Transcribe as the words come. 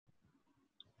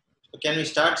So can we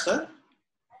start, sir?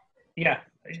 Yeah,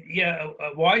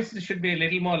 voice should be a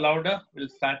little more louder. We'll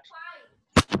start.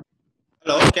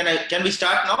 Hello, can we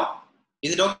start now?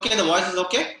 Is it okay? The voice is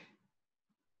okay?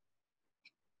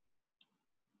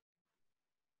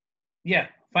 Yeah,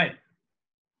 fine.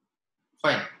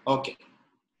 Fine. Okay.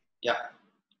 Yeah.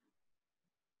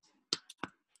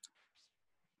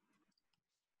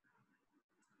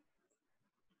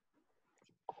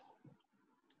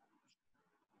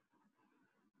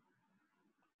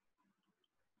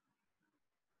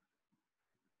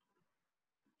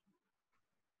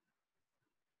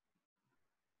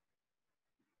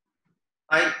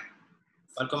 Hi,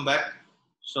 welcome back.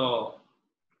 So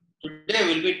today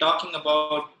we'll be talking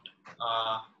about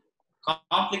uh,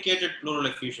 complicated pleural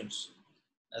effusions.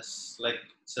 It's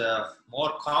a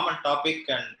more common topic,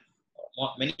 and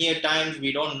many a times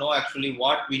we don't know actually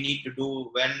what we need to do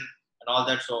when and all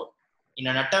that. So in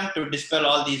an attempt to dispel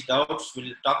all these doubts,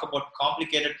 we'll talk about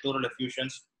complicated pleural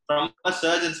effusions from a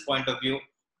surgeon's point of view.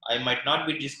 I might not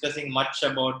be discussing much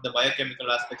about the biochemical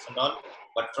aspects and all,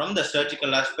 but from the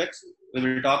surgical aspects, we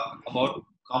will talk about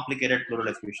complicated pleural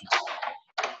effusions.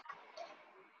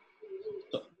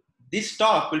 So this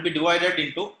talk will be divided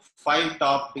into five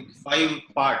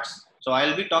parts. So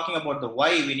I'll be talking about the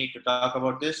why we need to talk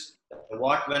about this, the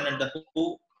what, when, and the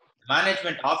who,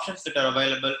 management options that are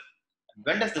available,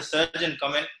 when does the surgeon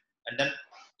come in, and then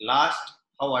last,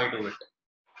 how I do it.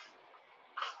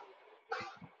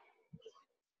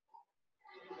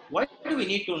 Why do we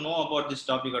need to know about this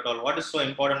topic at all? What is so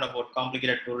important about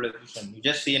complicated pleural effusion? You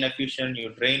just see an effusion, you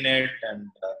drain it, and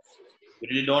you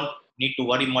really don't need to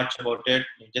worry much about it.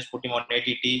 You just put him on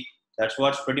ATT. That's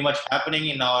what's pretty much happening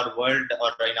in our world,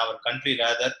 or in our country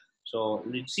rather. So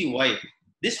let's see why.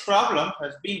 This problem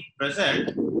has been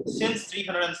present since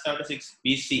 376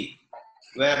 BC,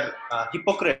 where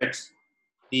Hippocrates,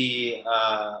 the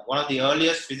one of the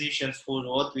earliest physicians whose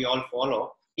oath we all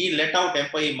follow, he let out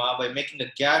empyema by making a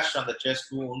gash on the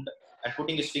chest wound and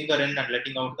putting his finger in and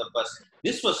letting out the pus.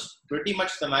 This was pretty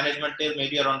much the management till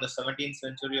maybe around the 17th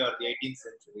century or the 18th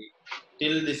century,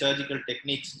 till the surgical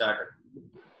technique started.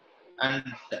 And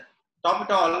top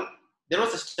it all, there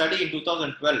was a study in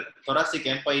 2012, thoracic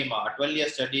empyema, a 12-year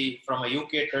study from a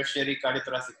UK tertiary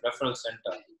cardiothoracic referral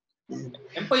center.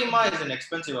 Empyema is an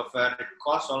expensive affair. It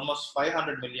costs almost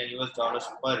 500 million US dollars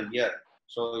per year.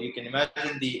 So you can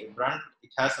imagine the brunt it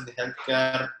has on the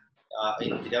healthcare in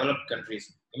the developed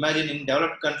countries. Imagine in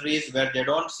developed countries where they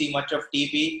don't see much of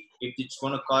TB, if it's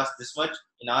going to cost this much.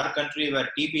 In our country where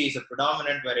TB is a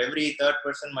predominant, where every third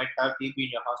person might have TB in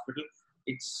your hospital,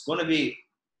 it's going to be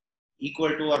equal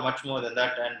to or much more than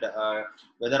that. And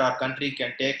whether our country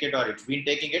can take it or it's been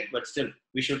taking it, but still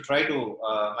we should try to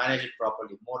manage it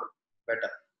properly, more better.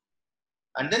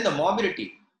 And then the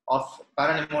morbidity of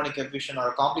parapneumonic effusion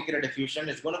or complicated effusion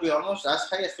is going to be almost as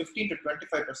high as 15 to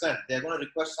 25%. They're going to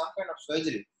require some kind of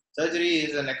surgery. Surgery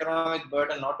is an economic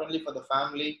burden not only for the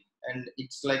family, and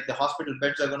it's like the hospital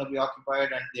beds are going to be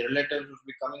occupied and the relatives will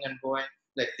be coming and going.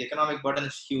 Like the economic burden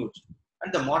is huge.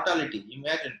 And the mortality,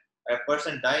 imagine a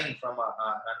person dying from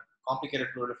a complicated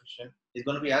pleural effusion is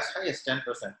going to be as high as 10%.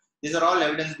 These are all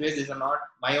evidence based. These are not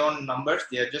my own numbers.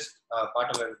 They are just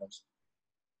part of evidence.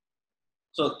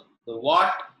 So the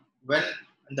what, when,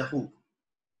 and the who.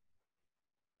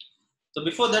 So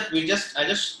before that, I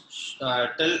just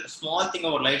tell a small thing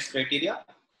about Light's criteria.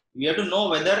 We have to know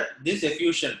whether this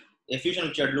effusion which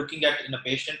you are looking at in a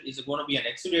patient is going to be an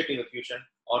exudative effusion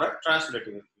or a transudative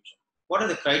effusion. What are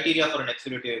the criteria for an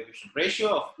exudative effusion?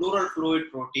 Ratio of pleural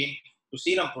fluid protein to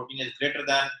serum protein is greater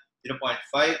than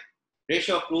 0.5.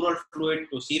 Ratio of pleural fluid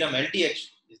to serum LDH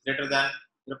is greater than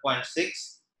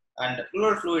 0.6. And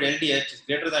pleural fluid LDH is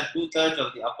greater than 2/3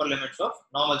 of the upper limits of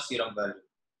normal serum value.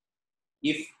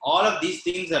 If all of these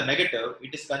things are negative,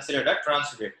 it is considered a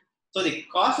transudate. So the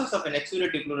causes of an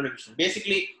exudative pleural effusion,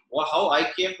 basically how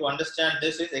I came to understand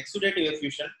this is exudative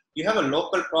effusion. You have a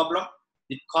local problem,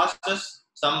 it causes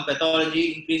some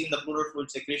pathology, increase in the pleural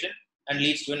fluid secretion and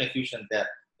leads to an effusion there.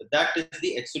 So that is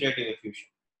the exudative effusion.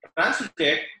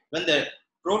 Transudate, when the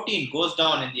protein goes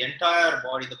down in the entire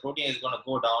body, the protein is going to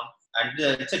go down, and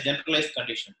it's a generalized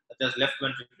condition such as left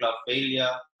ventricular failure,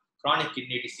 chronic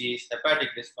kidney disease, hepatic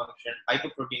dysfunction,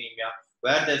 hyperproteinemia,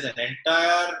 where there's an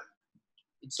entire,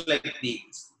 it's like the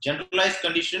generalized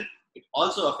condition, it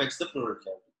also affects the pleural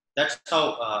cavity. That's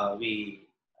how we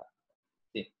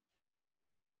think.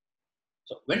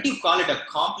 So when do you call it a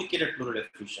complicated pleural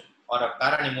effusion or a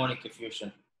parapneumonic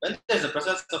effusion? When there's a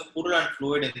presence of purulent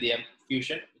fluid in the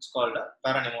effusion, it's called a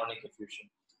parapneumonic effusion,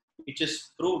 which is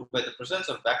proved by the presence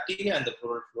of bacteria in the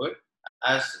pleural fluid,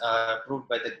 as proved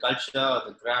by the culture or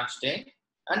the gram stain,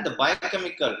 and the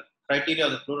biochemical criteria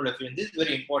of the pleural effusion. This is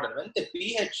very important. When the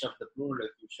pH of the pleural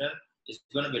effusion is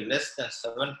going to be less than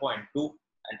 7.2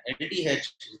 and LDH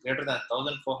is greater than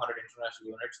 1400 international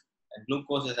units and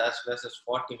glucose is as less as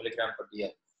 40 milligram per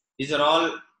dl. These are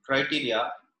all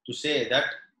criteria to say that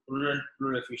pleural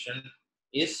effusion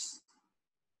is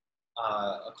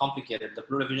complicated. The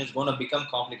pleural effusion is going to become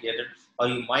complicated, or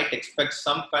you might expect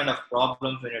some kind of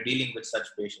problems when you're dealing with such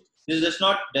patients. This does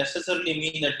not necessarily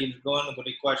mean that he's going to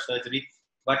require surgery,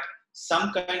 but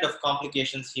some kind of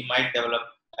complications he might develop,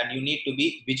 and you need to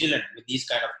be vigilant with these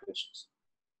kind of patients.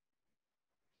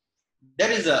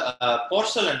 There is a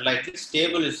porcelain, like this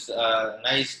table is a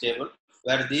nice table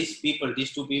where these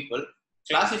two people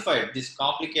classified this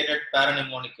complicated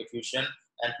parapneumonic effusion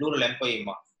and pleural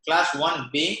empyema. Class 1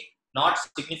 being not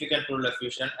significant pleural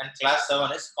effusion and class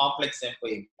 7 is complex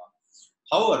empyema.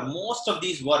 However, most of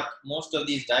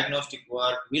these diagnostic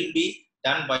work will be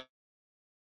done by,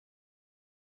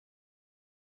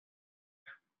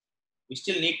 we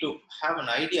still need to have an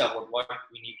idea about what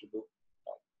we need to do.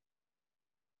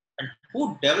 And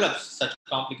who develops such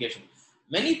complications?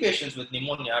 Many patients with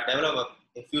pneumonia develop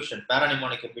a effusion,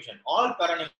 parapneumonic effusion. All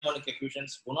parapneumonic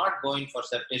effusions do not go in for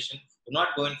septation, do not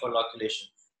go in for loculation.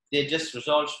 They just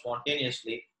resolve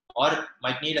spontaneously or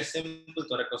might need a simple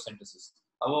thoracocentesis.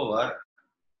 However,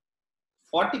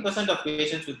 40% of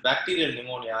patients with bacterial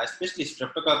pneumonia, especially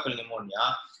streptococcal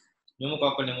pneumonia,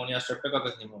 pneumococcal pneumonia,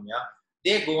 streptococcus pneumonia,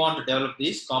 they go on to develop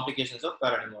these complications of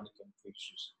parapneumonic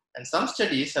infections. And some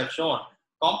studies have shown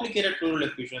complicated pleural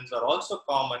effusions are also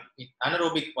common in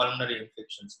anaerobic pulmonary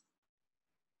infections.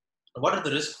 What are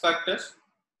the risk factors?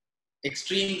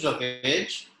 Extremes of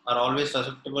age are always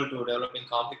susceptible to developing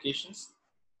complications.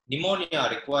 Pneumonia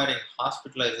requiring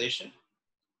hospitalization.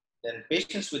 Then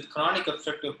patients with chronic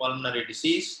obstructive pulmonary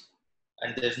disease,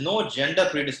 and there's no gender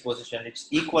predisposition. It's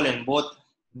equal in both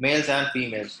males and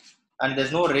females, and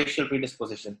there's no racial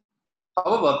predisposition.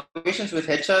 However, patients with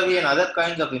HIV and other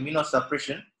kinds of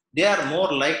immunosuppression, they are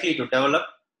more likely to develop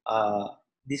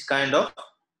this kind of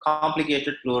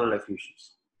complicated pleural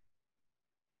effusions.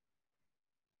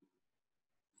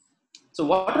 So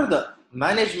what are the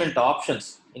management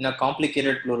options in a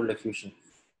complicated pleural effusion?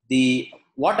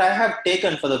 What I have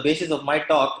taken for the basis of my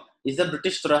talk is the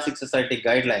British Thoracic Society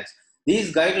guidelines.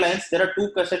 These guidelines, there are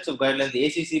two sets of guidelines, the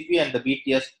ACCP and the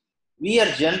BTS. We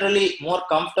are generally more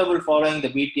comfortable following the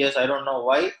BTS. I don't know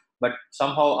why, but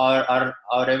somehow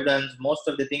our evidence, most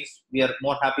of the things, we are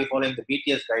more happy following the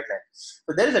BTS guidelines.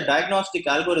 So there is a diagnostic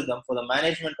algorithm for the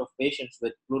management of patients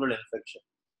with pleural infection.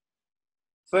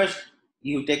 First,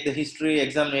 you take the history,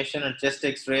 examination, and chest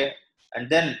X-ray, and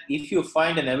then if you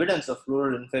find an evidence of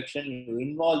pleural infection, you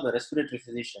involve the respiratory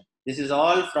physician. This is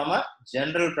all from a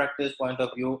general practice point of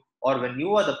view, or when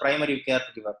you are the primary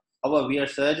caregiver. However, we are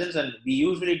surgeons and we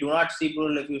usually do not see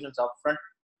pleural effusions up front.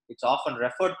 It's often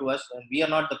referred to us, and we are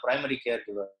not the primary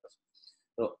caregivers.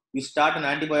 So you start an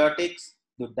antibiotics,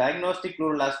 do diagnostic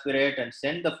pleural aspirate, and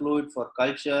send the fluid for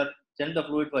culture, send the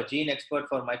fluid for gene expert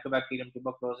for mycobacterium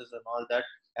tuberculosis and all that,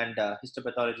 and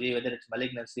histopathology, whether it's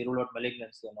malignancy, rule out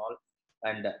malignancy and all.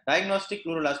 And diagnostic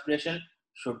pleural aspiration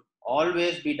should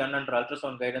always be done under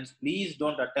ultrasound guidance. Please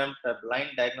don't attempt a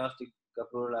blind diagnostic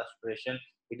pleural aspiration.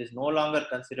 It is no longer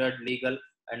considered legal,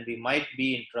 and we might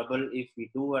be in trouble if we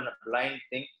do a blind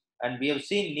thing. And we have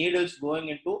seen needles going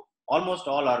into almost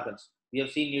all organs. We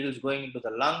have seen needles going into the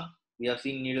lung. We have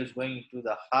seen needles going into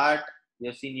the heart. We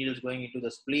have seen needles going into the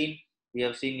spleen. We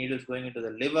have seen needles going into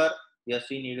the liver. We have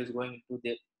seen needles going into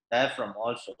the diaphragm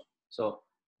also. So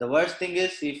the worst thing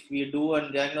is if we do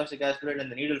a diagnostic aspirate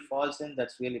and the needle falls in,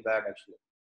 that's really bad actually.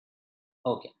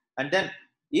 Okay. And then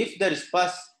if there is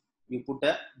pus, you put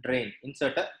a drain,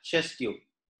 insert a chest tube.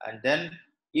 And then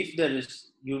if there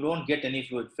is, you don't get any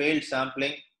fluid, failed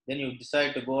sampling, then you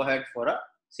decide to go ahead for a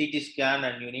CT scan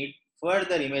and you need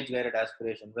further image guided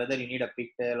aspiration, whether you need a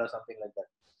pigtail or something like that.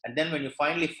 And then when you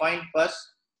finally find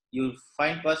pus,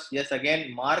 yes,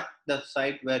 again, mark the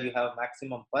site where you have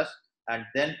maximum pus and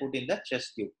then put in the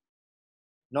chest tube.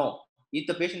 No, if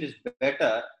the patient is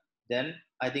better, then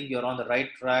I think you're on the right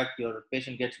track. Your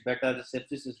patient gets better, the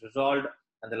sepsis is resolved,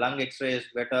 and the lung X-ray is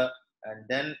better, and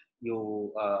then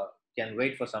you can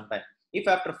wait for some time. If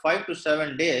after 5 to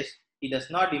 7 days he does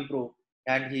not improve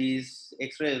and his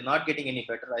X-ray is not getting any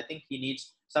better, I think he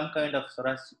needs some kind of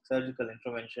surgical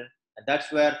intervention, and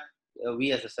that's where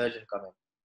we as a surgeon come in.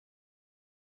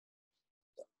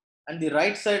 And the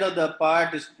right side of the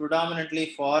part is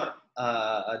predominantly for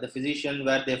the physician,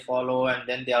 where they follow and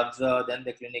then they observe, then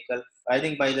the clinical. I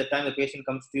think by the time the patient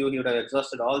comes to you, you would have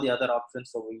exhausted all the other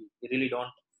options, so we really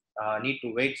don't need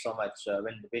to wait so much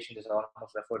when the patient is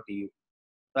almost referred to you.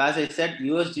 So as I said,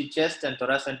 USG chest and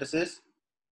thoracentesis,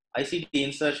 ICD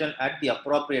insertion at the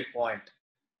appropriate point.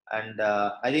 And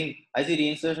I think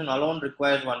ICD insertion alone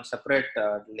requires one separate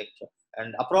lecture.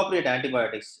 And appropriate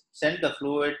antibiotics, send the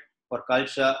fluid for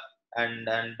culture and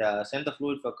send the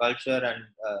fluid for culture and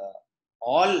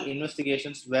all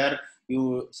investigations where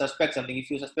you suspect something.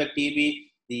 If you suspect TB,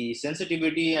 the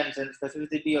sensitivity and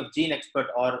specificity of gene expert,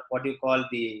 or what you call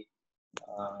the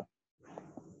uh,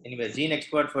 anyway, gene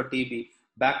expert for TB,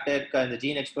 Bactec, and the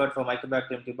gene expert for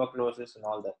Mycobacterium tuberculosis and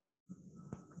all that.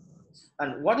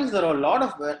 And what is there a lot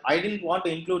of, I didn't want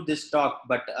to include this talk,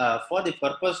 but for the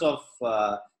purpose of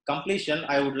completion,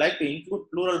 I would like to include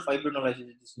pleural fibrinolysis.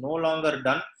 It is no longer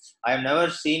done. I have never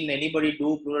seen anybody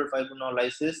do pleural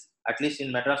fibrinolysis, at least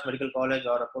in Madras Medical College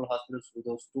or Apollo Hospitals,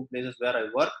 those two places where I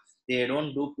work. They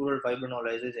don't do pleural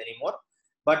fibrinolysis anymore.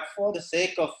 But for the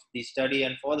sake of the study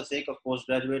and for the sake of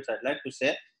postgraduates, I'd like to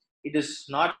say it is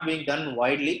not being done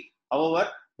widely. However,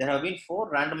 there have been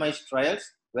 4 randomized trials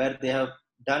where they have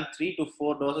done 3 to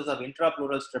 4 doses of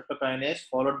intrapleural streptokinase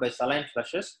followed by saline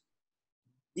flushes.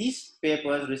 These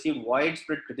papers received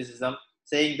widespread criticism,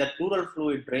 saying that pleural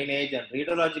fluid drainage and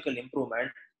radiological improvement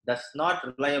does not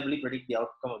reliably predict the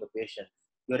outcome of the patient.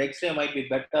 Your X-ray might be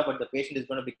better, but the patient is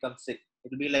going to become sick.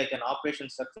 It will be like an operation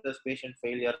success, patient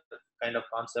failure kind of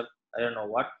concept. I don't know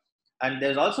what. And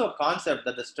there's also a concept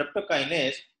that the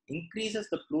streptokinase increases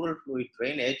the pleural fluid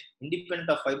drainage independent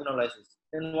of fibrinolysis.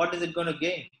 Then what is it going to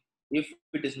gain? If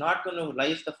it is not going to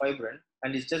lyse the fibrin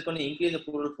and it's just going to increase the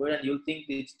pleural fluid and you'll think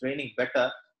it's draining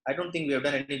better, I don't think we have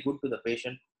done any good to the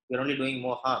patient. We're only doing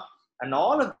more harm. And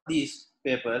all of these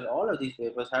papers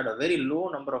had a very low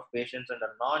number of patients and a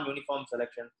non-uniform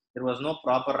selection. There was no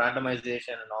proper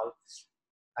randomization and all.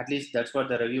 At least that's what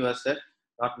the reviewer said,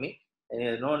 not me.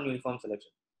 Non-uniform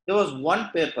selection. There was one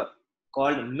paper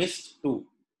called MIST-2,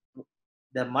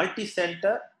 the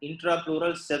multi-center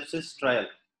intrapleural sepsis trial.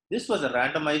 This was a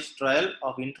randomized trial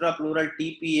of intrapleural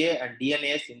TPA and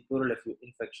DNase in pleural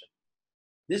infection.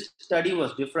 This study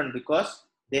was different because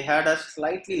they had a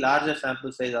slightly larger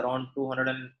sample size, around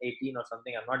 218 or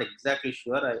something. I'm not exactly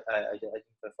sure. I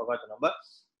forgot the number.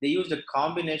 They used a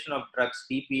combination of drugs,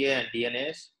 TPA and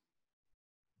DNase.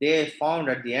 They found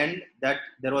at the end that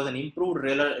there was an improved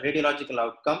radiological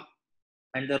outcome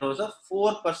and there was a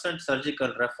 4%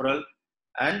 surgical referral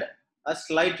and a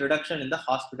slight reduction in the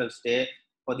hospital stay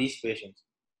for these patients.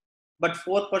 But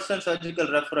 4% surgical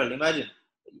referral, imagine,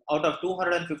 out of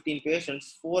 215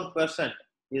 patients, 4%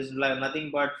 is like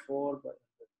nothing but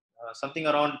something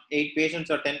around 8 patients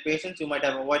or 10 patients, you might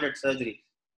have avoided surgery.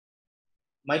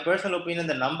 My personal opinion,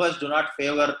 the numbers do not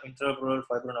favor intrapleural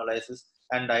fibrinolysis,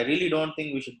 and I really don't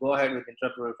think we should go ahead with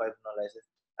intrapleural fibrinolysis.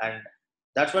 And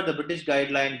that's what the British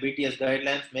guideline, BTS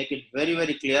guidelines, make it very,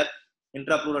 very clear.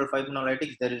 Intrapleural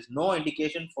fibrinolytics, there is no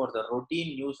indication for the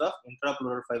routine use of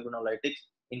intrapleural fibrinolytics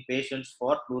in patients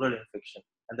for pleural infection.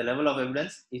 And the level of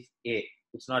evidence is A.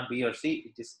 It's not B or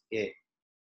C, it is A.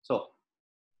 So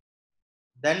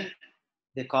then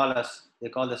they call us, they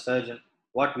call the surgeon.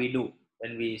 What we do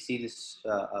when we see this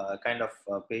kind of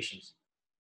patients.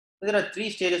 There are 3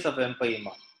 stages of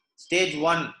empyema. Stage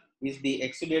 1 is the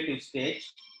exudative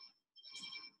stage.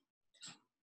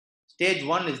 Stage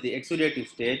 1 is the exudative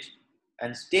stage,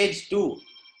 and stage 2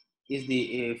 is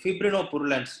the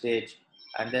fibrinopurulent stage,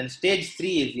 and then stage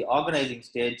 3 is the organizing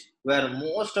stage, where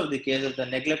most of the cases, the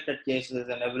neglected cases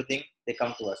and everything, they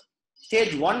come to us.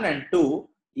 Stage 1 and 2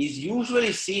 is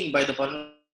usually seen by the pulmonary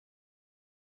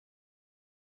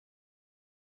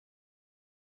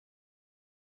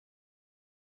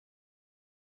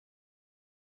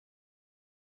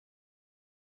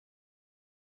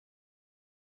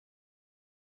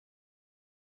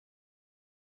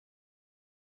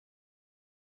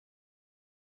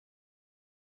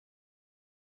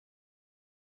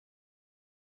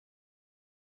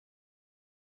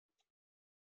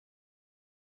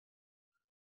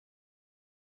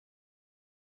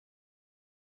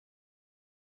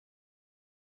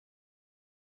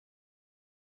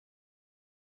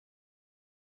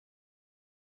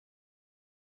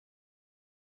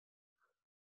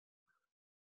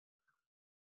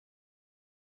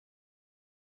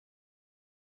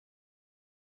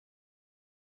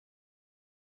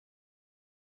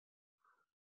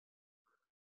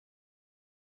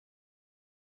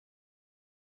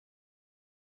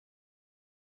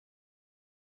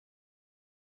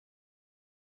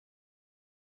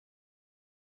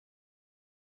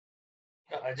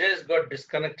Ajay has got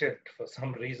disconnected for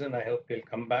some reason. I hope he'll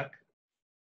come back.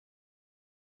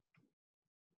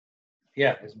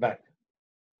 Yeah, he's back.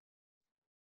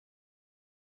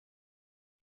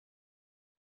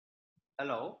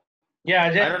 Hello. Yeah, I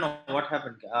Ajay. don't know what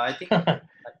happened. I think,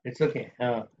 It's okay.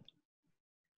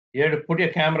 You have to put your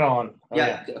camera on. Oh,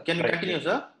 yeah. yeah. Can you Right, continue, right.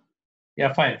 sir?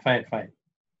 Yeah, fine, fine, fine.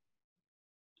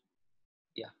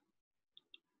 Yeah.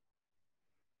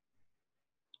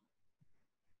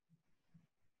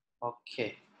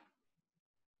 Okay.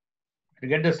 To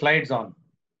get the slides on.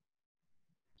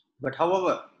 But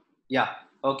however, yeah.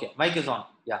 Okay. Mic is on.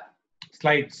 Yeah.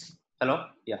 Slides. Hello.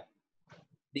 Yeah.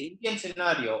 The Indian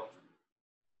scenario,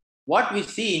 what we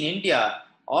see in India,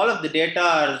 all of the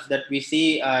data that we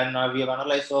see and we have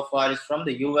analyzed so far is from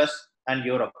the US and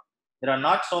Europe. There are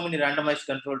not so many randomized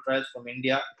control trials from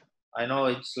India. I know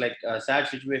it's like a sad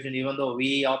situation, even though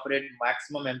we operate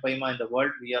maximum empyema in the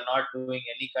world, we are not doing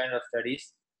any kind of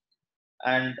studies.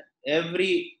 And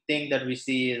everything that we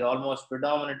see is almost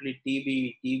predominantly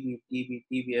TB, TB, TB,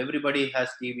 TB. Everybody has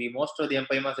TB. Most of the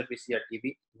empyemas that we see are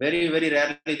TB. Very, very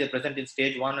rarely they present in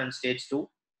stage 1 and stage 2.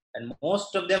 And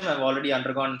most of them have already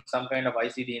undergone some kind of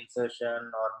ICD insertion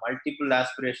or multiple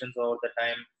aspirations over the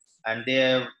time. And they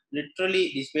have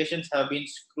literally, these patients have been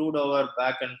screwed over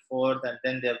back and forth, and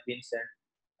then they have been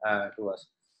sent to us.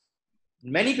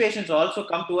 Many patients also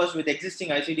come to us with existing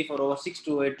ICD for over 6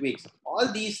 to 8 weeks.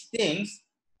 All these things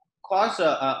cause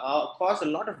a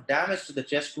lot of damage to the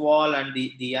chest wall and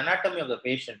the anatomy of the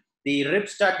patient. The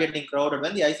ribs start getting crowded.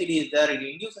 When the ICD is there, it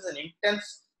induces an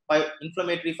intense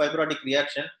inflammatory fibrotic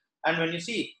reaction. And when you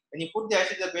put the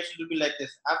ICD, the patient will be like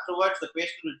this. Afterwards, the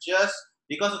patient will just,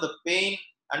 because of the pain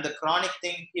and the chronic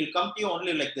thing, he'll come to you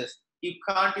only like this. He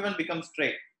can't even become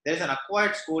straight. There's an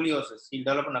acquired scoliosis. He'll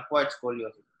develop an acquired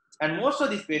scoliosis. And most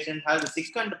of these patients have the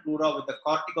sixth-hand pleura with the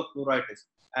corticopleuritis.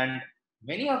 And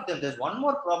many of them, there's one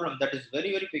more problem that is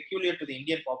very, very peculiar to the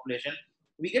Indian population.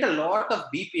 We get a lot of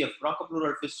BPF,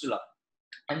 bronchopleural fistula.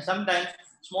 And sometimes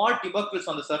small tubercles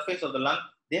on the surface of the lung,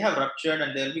 they have ruptured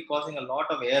and they'll be causing a lot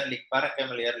of air leak,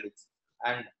 parenchymal air leaks.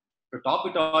 And to top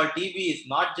it all, TB is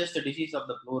not just a disease of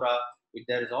the pleura,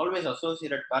 there is always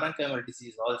associated parenchymal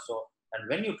disease also. And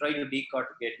when you try to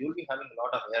decorticate, you'll be having a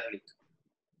lot of air leak.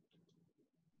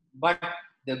 But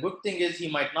the good thing is he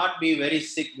might not be very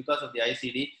sick because of the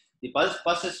ICD. The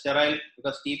pus is sterile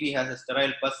because TB has a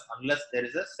sterile pus unless there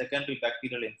is a secondary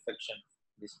bacterial infection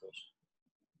in this patient.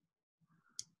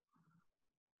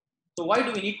 So why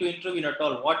do we need to intervene at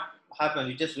all? What happens?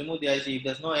 You just remove the ICD. If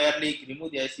there's no air leak,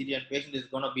 remove the ICD and patient is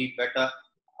going to be better.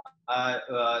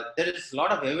 There is a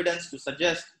lot of evidence to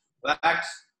suggest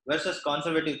wax versus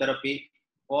conservative therapy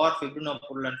for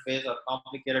fibrinopurulent phase or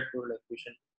complicated pleural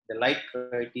effusion. The light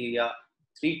criteria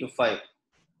 3 to 5.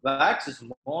 Wax is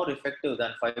more effective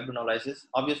than fibrinolysis.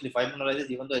 Obviously, fibrinolysis,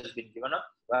 even though it's been given up,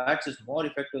 wax is more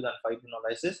effective than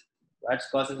fibrinolysis. Wax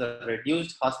causes a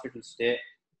reduced hospital stay.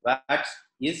 Wax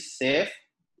is safe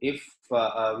if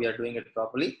we are doing it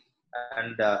properly,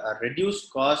 and a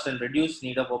reduced cost and reduced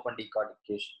need of open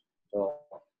decortication. So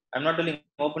I'm not telling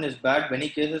open is bad. Many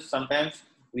cases, sometimes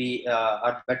we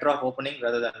are better off opening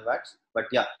rather than wax. But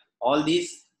yeah, all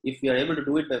these, if we are able to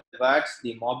do it with wax,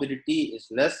 the morbidity is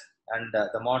less and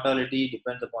the mortality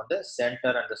depends upon the center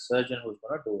and the surgeon who's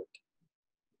going to do it.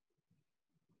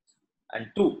 And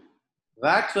 2,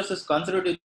 wax versus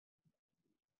conservative.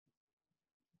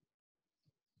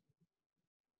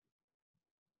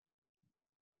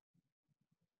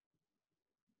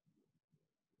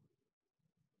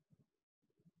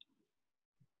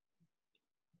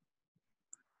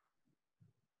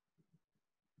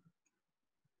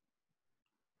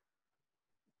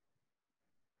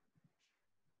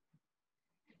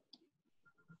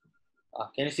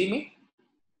 Can you see me?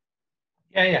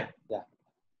 Yeah, yeah. Yeah.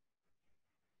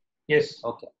 Yes.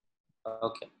 Okay.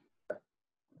 Okay.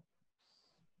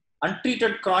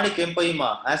 Untreated chronic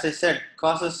empyema, as I said,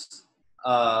 causes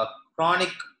chronic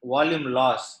volume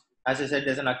loss. As I said,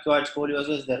 there's an acquired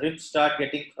scoliosis, the ribs start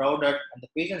getting crowded, and the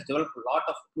patients develop a lot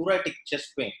of pleuritic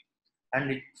chest pain.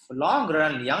 And in long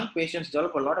run, young patients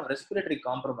develop a lot of respiratory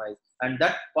compromise, and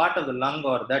that part of the lung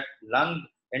or that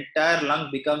entire lung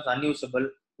becomes unusable,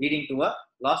 leading to a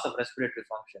loss of respiratory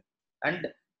function.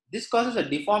 And this causes a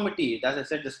deformity. As I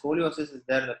said, the scoliosis is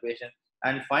there in the patient,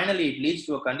 and finally, it leads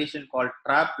to a condition called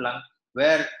trapped lung,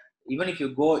 where even if you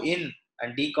go in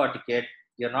and decorticate,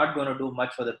 you're not going to do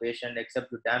much for the patient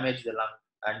except to damage the lung,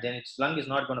 and then its lung is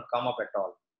not going to come up at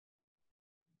all.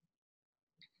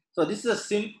 So this is a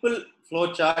simple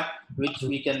flow chart which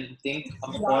we can think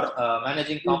of for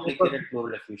managing complicated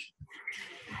pleural effusion.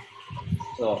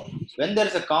 So when there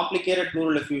is a complicated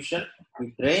pleural effusion,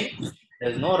 we drain, there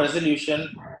is no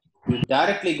resolution, we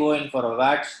directly go in for a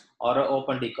wax or an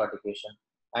open decortication.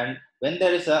 And when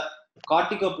there is a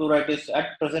corticopleuritis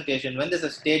at presentation, when there's a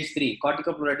stage 3,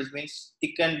 corticopleuritis means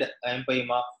thickened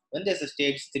empyema. When there's a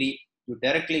stage 3, you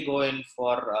directly go in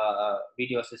for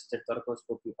video-assisted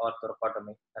thoracoscopy or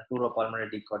thoracotomy and pleuropulmonary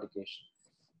decortication.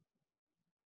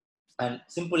 And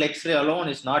simple X-ray alone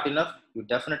is not enough. You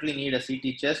definitely need a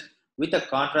CT chest with a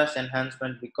contrast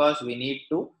enhancement because we need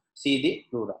to see the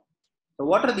pleura. So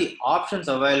what are the options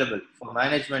available for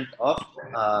management of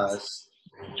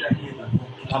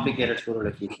complicated pleural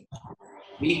effusion?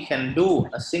 We can do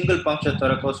a single puncture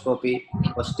thoracoscopy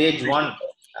for stage 1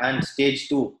 and stage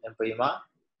 2 empyema.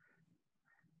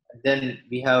 Then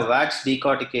we have wax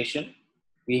decortication.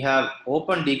 We have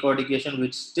open decortication,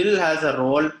 which still has a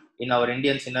role in our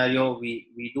Indian scenario.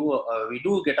 We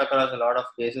do get across a lot of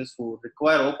cases who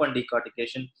require open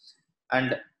decortication,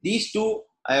 and these two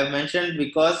I have mentioned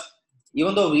because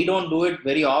even though we don't do it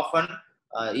very often,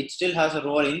 it still has a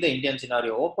role in the Indian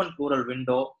scenario. Open pleural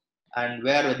window, and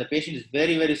where when the patient is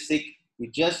very sick,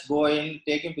 you just go in,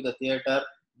 take him to the theater,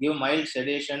 give mild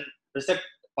sedation, resect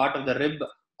part of the rib,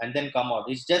 and then come out.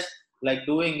 It's just like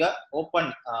doing a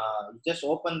open, just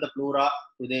open the pleura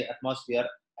to the atmosphere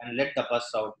and let the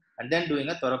pus out, and then doing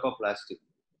a thoracoplasty.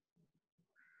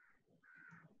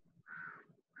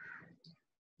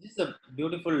 This is a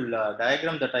beautiful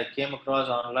diagram that I came across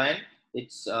online.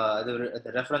 It's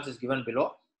the reference is given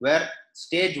below, where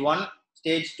stage 1,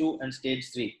 stage 2, and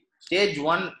stage 3. Stage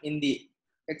 1 in the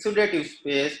exudative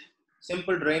space,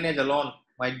 simple drainage alone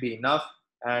might be enough.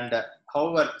 And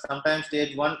however, sometimes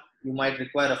stage 1 you might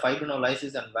require a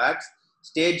fibrinolysis and wax.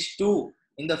 Stage 2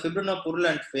 in the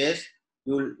fibrinopurulent phase,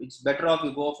 it's better off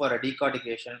you go for a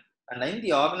decortication. And in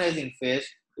the organizing phase,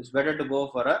 it's better to go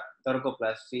for a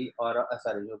thoracoplasty or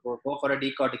go for a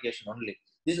decortication only.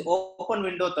 This open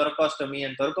window thoracostomy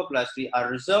and thoracoplasty are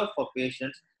reserved for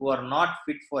patients who are not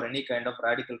fit for any kind of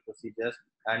radical procedures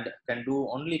and can do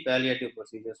only palliative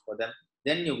procedures for them.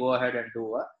 Then you go ahead and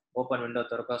do a open window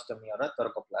thoracostomy or a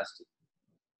thoracoplasty.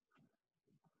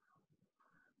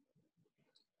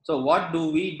 So what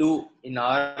do we do in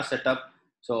our setup?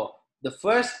 So the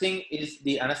first thing is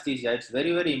the anesthesia. It's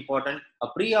very important. A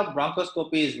pre-op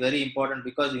bronchoscopy is very important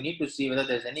because you need to see whether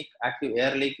there's any active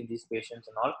air leak in these patients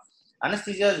and all.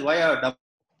 Anesthesia is why a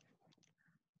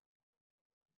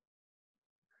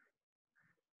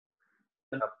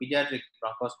pediatric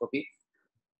bronchoscopy.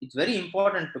 It's very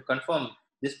important to confirm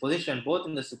this position both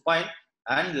in the supine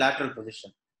and lateral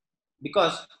position,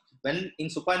 because when in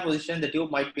supine position, the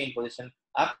tube might be in position.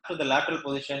 After the lateral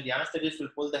position, the anesthetist will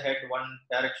pull the head one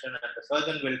direction and the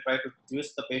surgeon will try to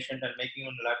twist the patient and making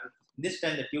him lateral. This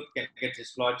time the tube can get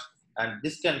dislodged and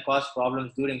this can cause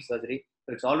problems during surgery.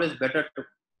 So it's always better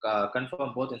to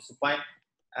confirm both in supine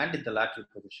and in the lateral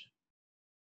position.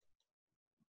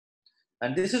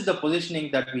 And this is the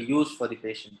positioning that we use for the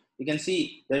patient. You can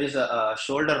see there is a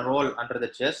shoulder roll under the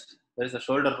chest. There is a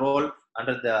shoulder roll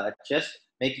under the chest,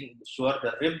 making sure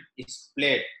the rib is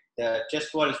splayed, the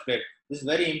chest wall is splayed. This is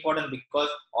very important because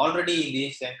already in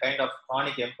these kind of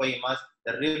chronic empyemas,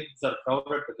 the ribs are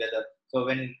crowded together. So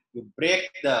when you break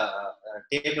the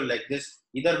table like this,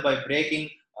 either by breaking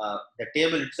the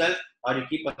table itself or you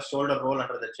keep a shoulder roll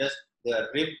under the chest, the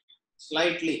rib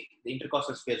slightly, the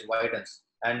intercostal space widens.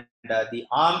 And the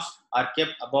arms are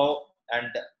kept above, and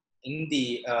in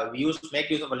the we make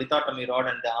use of a lithotomy rod,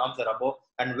 and the arms are above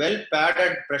and well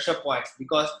padded pressure points,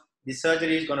 because the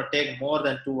surgery is going to take more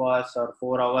than 2 hours or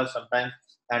 4 hours sometimes,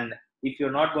 and if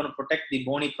you're not going to protect the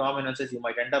bony prominences, you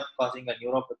might end up causing a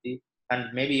neuropathy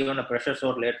and maybe even a pressure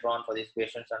sore later on for these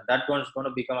patients, and that one is going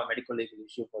to become a medical legal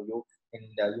issue for you, and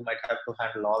you might have to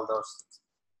handle all those things.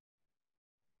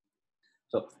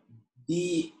 So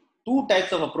the two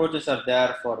types of approaches are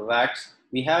there for wax.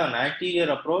 We have an anterior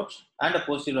approach and a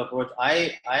posterior approach.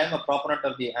 I am a proponent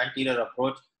of the anterior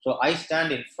approach. So I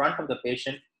stand in front of the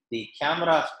patient. The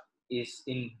camera is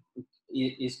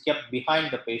kept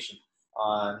behind the patient.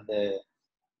 And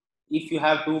if you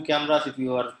have two cameras, if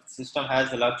your system has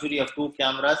the luxury of two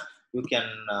cameras, you can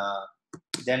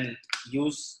then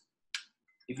use.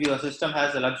 If your system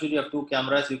has the luxury of two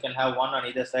cameras, you can have one on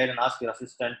either side and ask your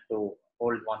assistant to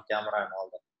hold one camera and all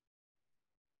that.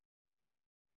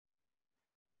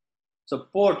 So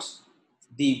ports,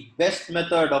 the best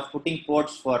method of putting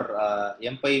ports for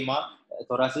empyema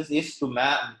thoracis is to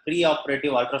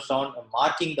pre-operative ultrasound,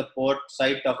 marking the port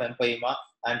site of empyema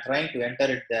and trying to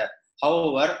enter it there.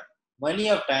 However, many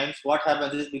of times what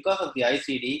happens is because of the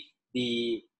ICD,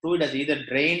 the fluid has either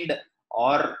drained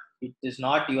or it is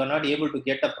not, you are not able to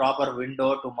get a proper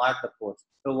window to mark the ports.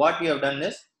 So what we have done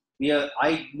is,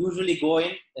 I usually go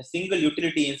in a single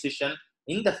utility incision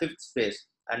in the fifth space,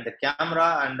 and the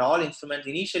camera and all instruments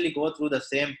initially go through the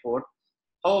same port.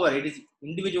 However, it is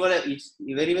individual. It's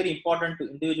very important to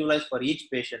individualize for each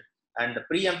patient, and the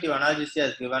preemptive analgesia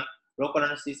is given Local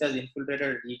anesthesia is infiltrated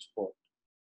at each port.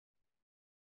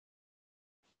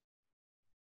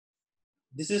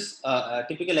 This is a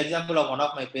typical example of one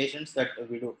of my patients that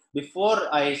we do. Before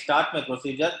I start my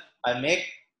procedure, I make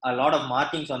a lot of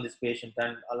markings on this patient,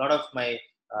 and a lot of my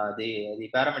the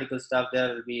paramedical staff there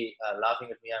will be laughing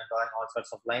at me. I'm drawing all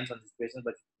sorts of lines on this patient,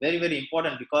 but very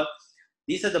important because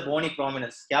these are the bony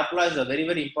prominence. Scapula is a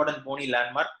very important bony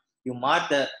landmark. You mark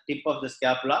the tip of the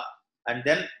scapula, and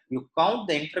then you count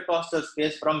the intercostal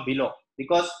space from below,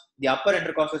 because the upper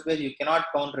intercostal space you cannot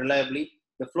count reliably.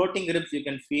 The floating ribs you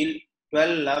can feel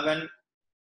 12, 11,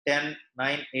 10,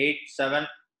 9, 8, 7,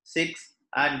 6,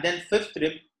 and then fifth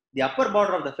rib. The upper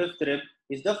border of the fifth rib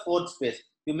is the fourth space.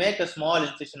 You make a small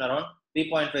incision around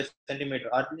 3.5 centimeter,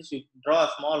 or at least you draw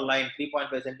a small line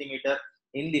 3.5 centimeter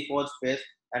in the fourth space,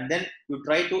 and then you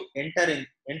try to enter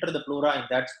the pleura in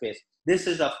that space. This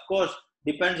is, of course,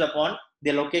 depends upon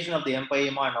the location of the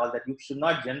empyema and all that. You should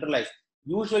not generalize.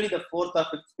 Usually, the fourth or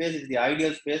fifth space is the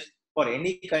ideal space for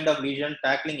any kind of lesion,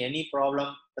 tackling any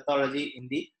problem pathology in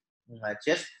the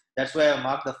chest. That's why I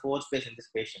marked the fourth space in this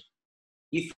patient.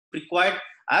 If required,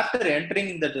 after entering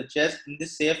in the chest in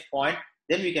this safe point,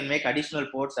 then we can make additional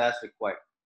ports as required.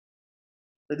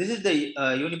 So this is the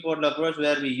uniportal approach,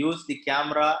 where we use the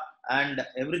camera and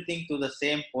everything to the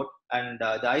same port, and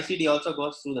the ICD also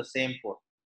goes through the same port.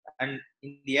 And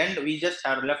in the end, we just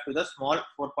are left with a small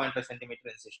 4.5 centimeter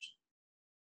incision.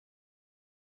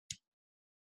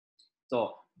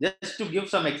 So just to give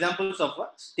some examples of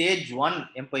stage 1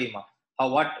 empyema,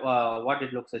 what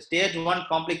it looks like. Stage 1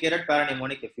 complicated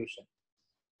parapneumonic effusion.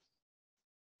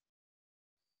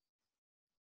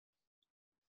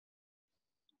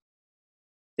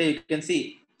 So you can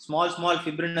see small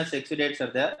fibrinous exudates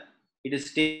are there. It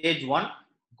is stage 1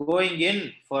 going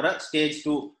in for a stage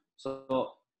 2.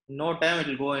 So no time it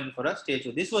will go in for a stage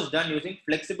 2. This was done using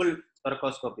flexible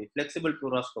thoracoscopy, flexible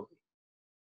pleuroscopy.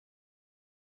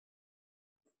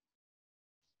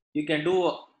 You can do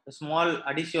a small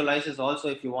adhesiolysis also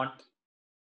if you want.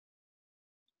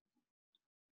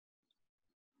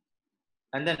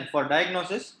 And then for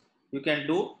diagnosis, you can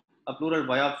do a pleural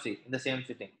biopsy in the same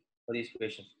sitting for these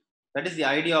patients. That is the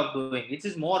idea of doing. It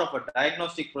is more of a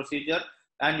diagnostic procedure,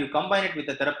 and you combine it with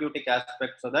a therapeutic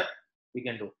aspect so that we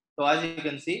can do. So as you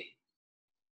can see,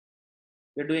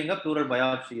 we're doing a pleural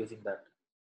biopsy using that.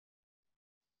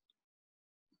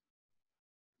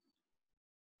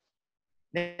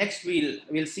 Next,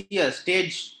 we'll see a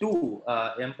stage 2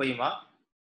 empyema,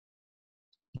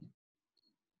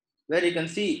 where you can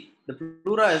see the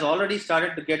pleura has already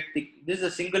started to get thick. This is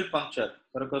a single puncture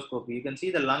thoracoscopy. You can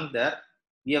see the lung there.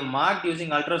 We have marked using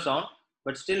ultrasound,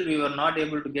 but still we were not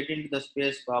able to get into the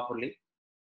space properly.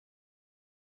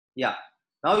 Yeah,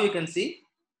 now you can see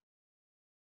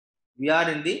we are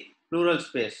in the pleural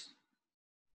space.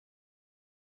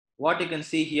 What you can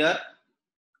see here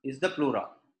is the pleura,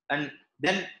 and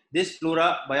then this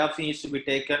pleura biopsy needs to be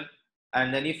taken,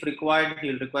 and then if required, he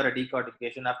will require a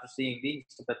decortication after seeing the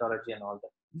histopathology and all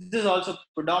that. This is also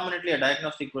predominantly a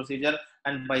diagnostic procedure,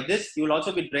 and by this you will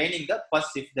also be draining the pus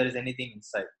if there is anything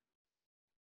inside.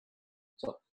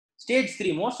 So stage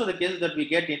 3, most of the cases that we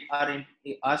get in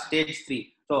are stage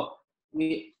 3. So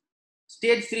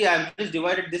stage 3, I have just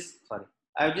divided this.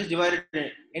 I have just divided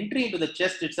entry into the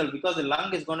chest itself, because the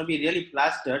lung is going to be really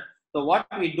plastered. So what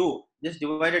we do, just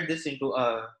divided this into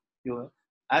a few.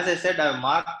 As I said, I have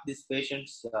marked this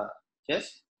patient's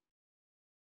chest.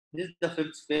 This is the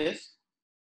fifth space.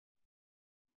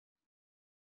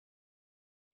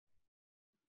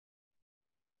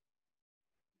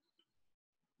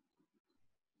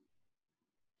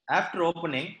 After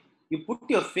opening, you put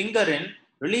your finger in,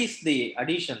 release the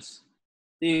adhesions.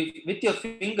 With your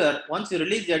finger, once you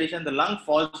release the adhesion, the lung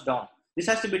falls down. This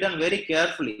has to be done very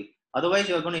carefully. Otherwise,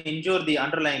 you are going to injure the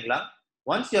underlying lung.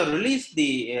 Once you have released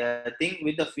the thing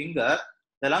with the finger,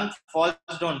 the lung falls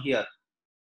down here.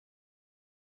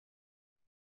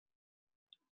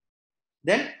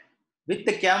 Then, with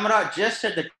the camera just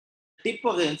at the tip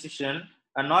of the incision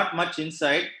and not much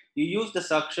inside, you use the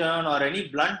suction or any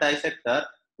blunt dissector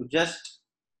to just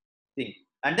think.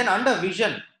 And then under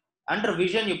vision,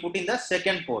 you put in the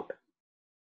second port.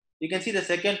 You can see the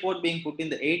second port being put in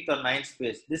the 8th or 9th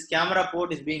space. This camera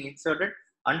port is being inserted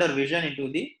under vision into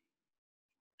the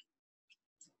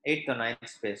 8th or 9th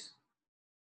space.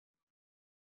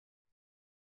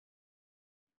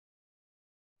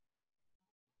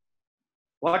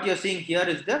 What you're seeing here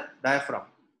is the diaphragm.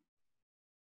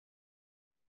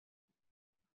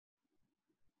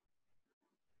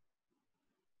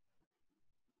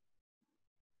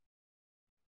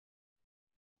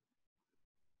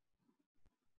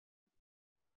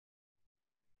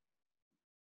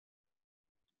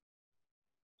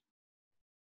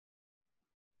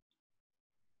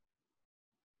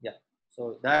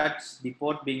 So that's the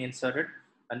port being inserted,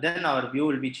 and then our view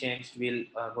will be changed. We'll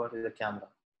go to the camera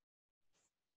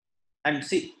and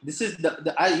see. This is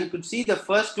you could see the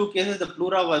first two cases. The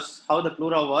pleura was how the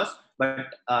pleura was,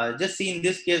 but just see in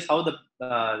this case how the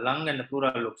lung and the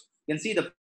pleura looks. You can see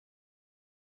the.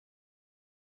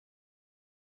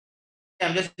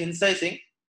 I'm just incising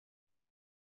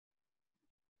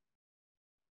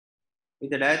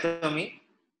with the diathermy.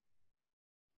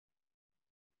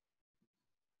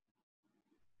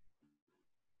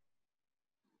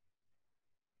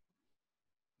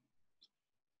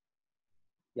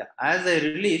 Yeah, as I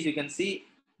release, you can see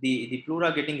the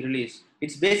pleura getting released.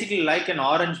 It's basically like an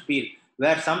orange peel,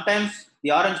 where sometimes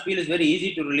the orange peel is very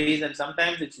easy to release, and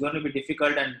sometimes it's going to be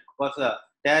difficult and cause a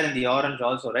tear in the orange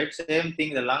also, right? Same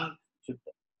thing, the lung should,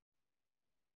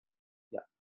 yeah.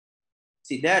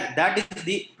 See there, that is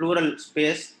the pleural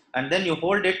space, and then you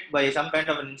hold it by some kind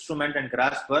of an instrument and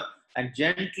grasper, and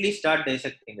gently start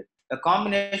dissecting it. A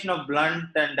combination of blunt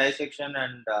and dissection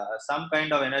and some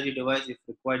kind of energy device, if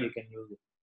required, you can use it.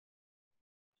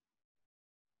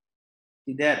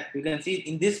 See there, you can see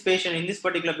in this patient, in this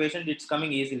particular patient, it's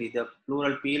coming easily. The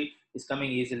pleural peel is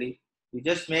coming easily. You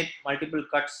just make multiple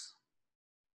cuts.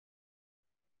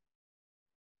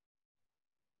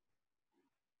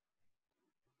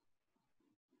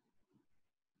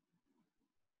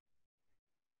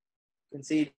 You can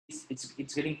see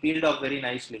it's getting peeled off very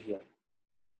nicely here.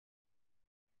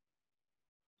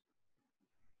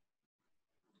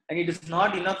 And it is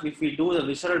not enough if we do the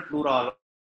visceral pleura.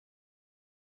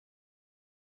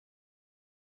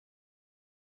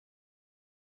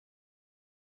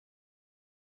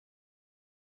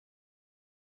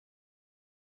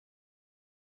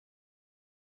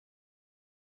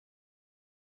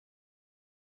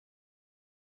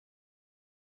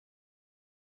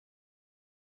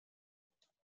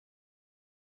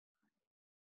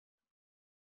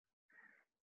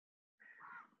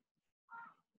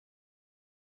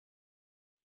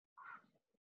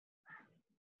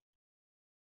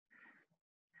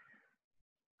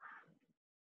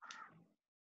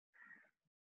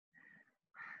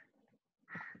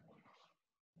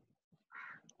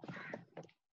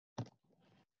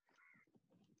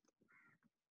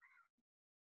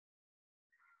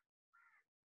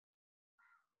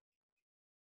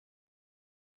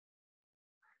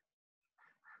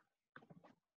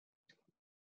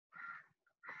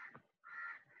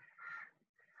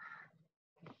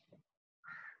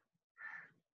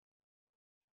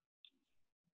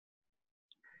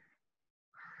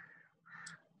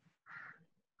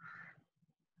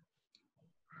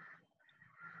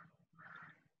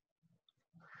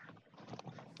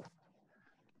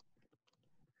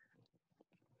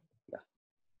 Yeah.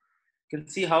 You can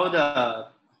see how the,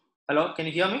 hello, can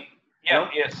you hear me? Yeah, Hello?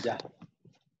 yes. Yeah.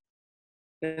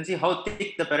 You can see how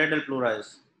thick the parietal pleura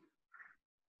is.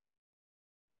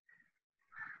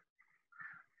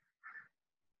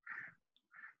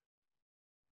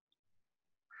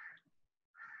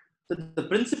 So the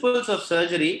principles of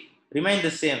surgery remain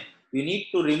the same. You need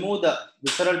to remove the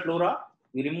visceral pleura.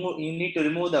 You need to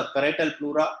remove the parietal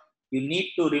pleura. You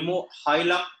need to remove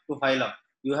hilum to hilum.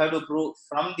 You have to prove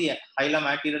from the hilum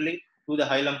anteriorly to the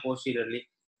hilum posteriorly.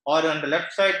 Or on the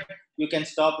left side, you can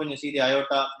stop when you see the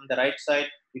aorta. On the right side,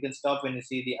 you can stop when you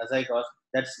see the azygos.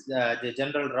 That's the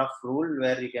general rough rule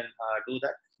where you can do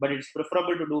that. But it's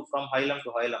preferable to do from hilum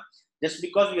to hilum. Just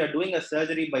because we are doing a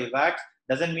surgery by wax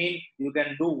doesn't mean you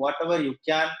can do whatever you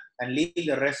can and leave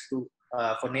the rest to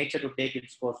for nature to take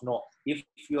its course. No, if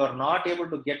you are not able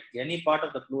to get any part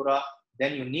of the pleura,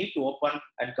 then you need to open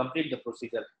and complete the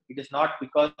procedure. It is not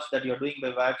because that you are doing by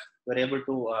wax you are able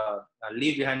to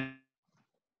leave behind.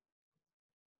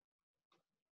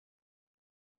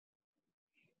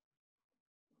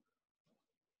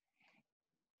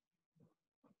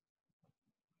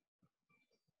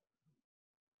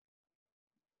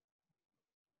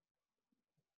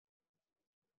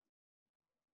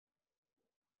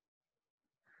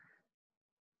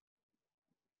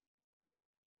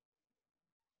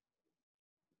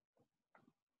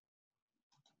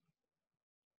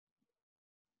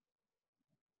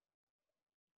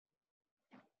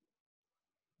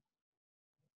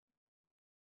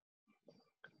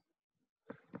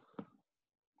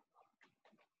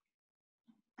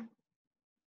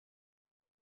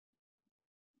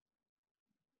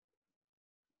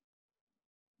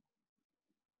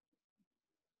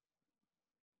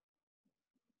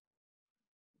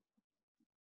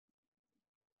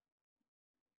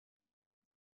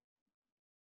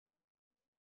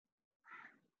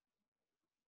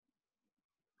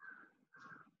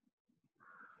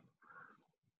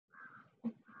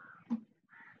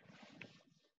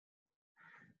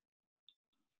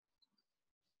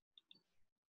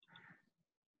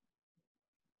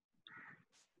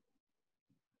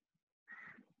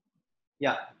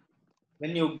 Yeah,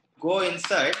 when you go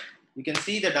inside, you can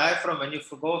see the diaphragm when you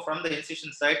go from the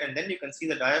incision site, and then you can see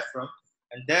the diaphragm,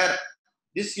 and there,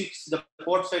 this is the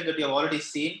port site that you have already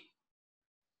seen.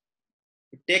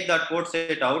 You take that port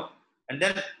site out, and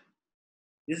then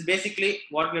this is basically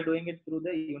what we are doing it through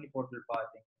the uniportal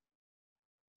pathing.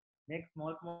 Make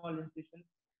small incisions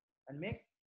and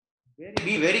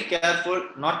be very careful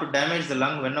not to damage the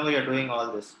lung whenever you are doing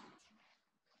all this.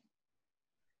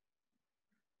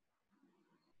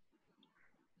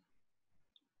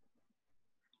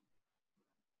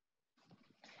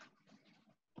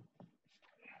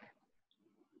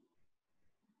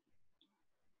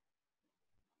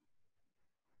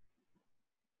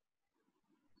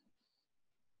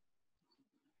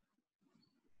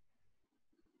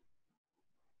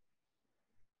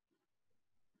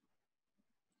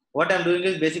 What I'm doing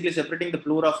is basically separating the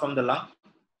pleura from the lung,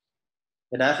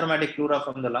 the diaphragmatic pleura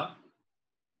from the lung.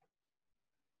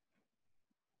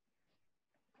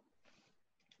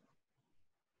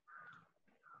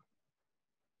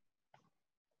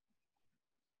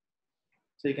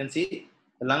 So you can see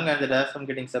the lung and the diaphragm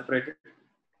getting separated.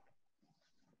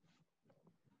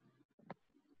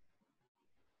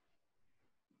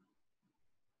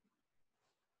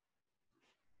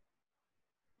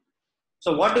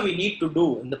 So what do we need to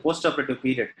do in the post-operative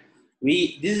period?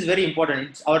 This is very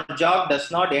important. Our job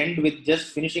does not end with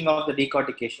just finishing off the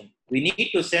decortication. We need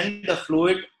to send the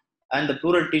fluid and the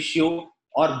pleural tissue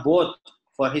or both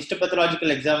for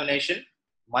histopathological examination,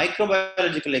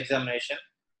 microbiological examination,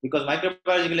 because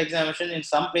microbiological examination in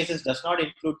some places does not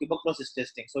include tuberculosis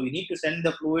testing. So we need to send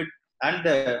the fluid and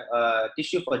the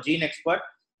tissue for gene expert,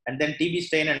 and then TB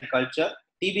stain and culture.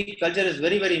 TB culture is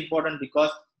very important because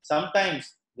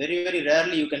sometimes, very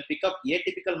rarely, you can pick up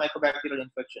atypical mycobacterial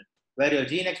infection where your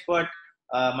gene expert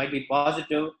might be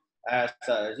positive,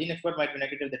 gene expert might be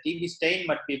negative, the TB stain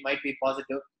might be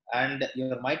positive, and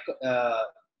your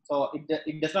so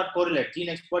it does not correlate. Gene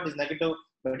expert is negative,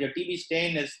 but your TB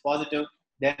stain is positive.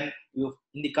 Then you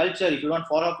in the culture, if you don't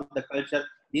follow up with the culture,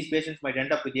 these patients might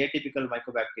end up with atypical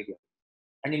mycobacteria.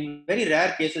 And in very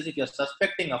rare cases, if you're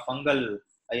suspecting a fungal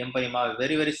empyema,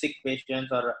 very sick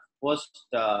patients, or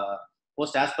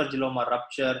post aspergilloma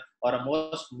rupture, or a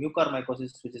most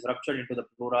mucormycosis which is ruptured into the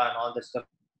pleura and all that stuff,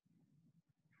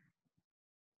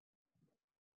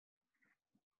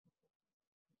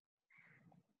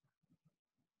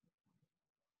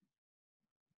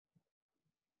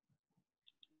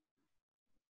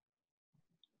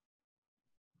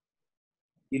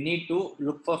 you need to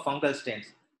look for fungal stains.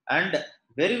 And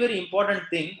very important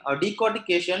thing, a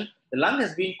decortication, the lung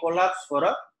has been collapsed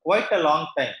for quite a long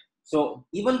time. So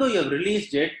even though you have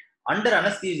released it under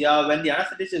anesthesia, when the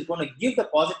anesthetist is going to give the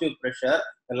positive pressure,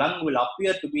 the lung will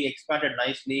appear to be expanded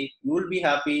nicely. You will be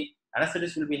happy,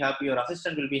 anesthetist will be happy, your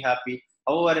assistant will be happy.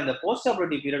 However, in the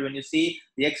post-operative period, when you see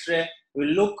the x-ray, will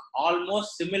look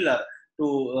almost similar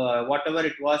to whatever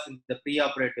it was in the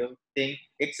pre-operative thing,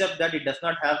 except that it does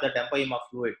not have that empyema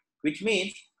fluid, which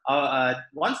means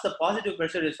once the positive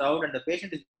pressure is out and the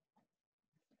patient is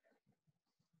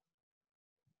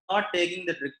not taking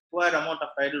the required amount of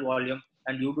tidal volume,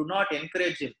 and you do not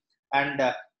encourage him, and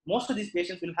most of these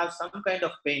patients will have some kind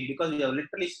of pain because you have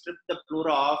literally stripped the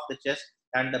pleura off the chest,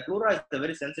 and the pleura is a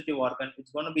very sensitive organ.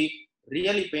 It's going to be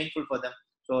really painful for them.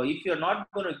 So if you're not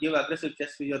going to give aggressive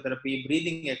chest physiotherapy,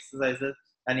 breathing exercises,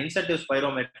 and incentive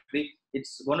spirometry,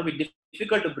 it's going to be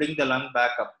difficult to bring the lung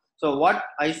back up. So what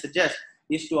I suggest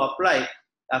is to apply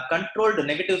controlled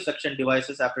negative suction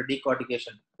devices after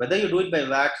decortication, whether you do it by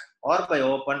wax or by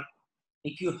open.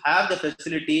 If you have the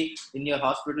facility in your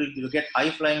hospital, you get high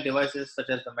flying devices such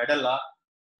as the medulla.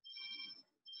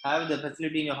 Have the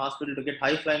facility in your hospital to get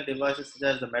high flying devices such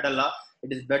as the medulla.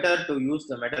 It is better to use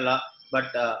the medulla, but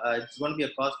it's going to be a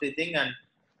costly thing. And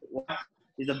what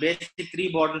is the basic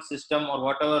 3 bottle system or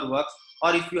whatever works.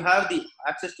 Or if you have the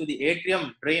access to the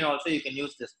atrium drain, also you can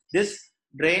use this. This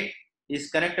drain is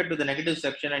connected to the negative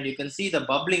section, and you can see the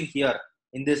bubbling here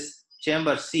in this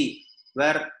chamber C,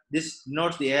 where this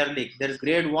denotes the air leak. There is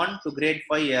grade 1 to grade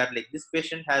 5 air leak. This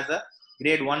patient has a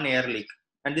grade 1 air leak,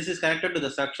 and this is connected to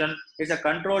the suction. It's a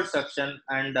controlled suction,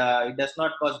 and it does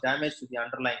not cause damage to the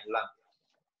underlying lung.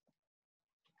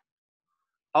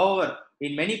 However,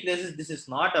 in many places this is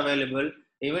not available.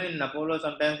 Even in Apollo,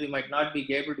 sometimes we might not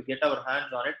be able to get our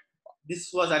hands on it.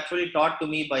 This was actually taught to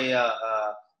me by a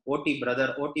OT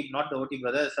brother, OT, not the OT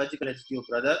brother, surgical institute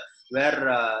brother,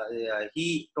 where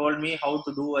he told me how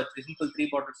to do a simple 3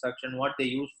 bottle suction, what they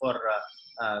use for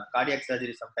cardiac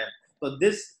surgery sometimes. So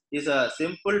this is a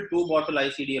simple 2-bottle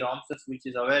ICD ROMSES which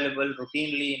is available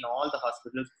routinely in all the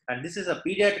hospitals. And this is a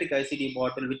pediatric ICD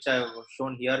bottle which I have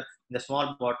shown here in the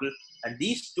small bottle. And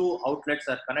these two outlets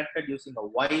are connected using a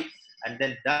Y, and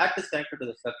then that is connected to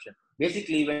the suction.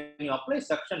 Basically, when you apply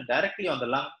suction directly on the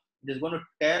lung, it is going to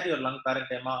tear your lung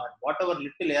parenchyma, and whatever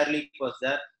little air leak was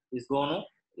there is going to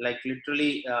like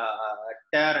literally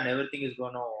tear, and everything is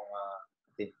going to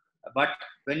thing. But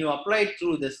when you apply it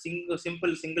through the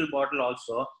simple single bottle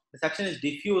also, the suction is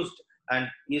diffused, and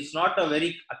it's not a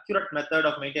very accurate method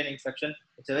of maintaining suction.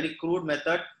 It's a very crude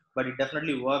method, but it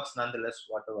definitely works nonetheless,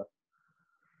 whatever.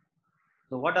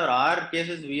 So what are our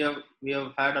cases? We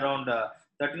have had around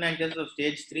 39 cases of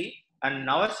stage 3, and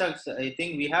now I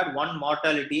think we had one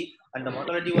mortality, and the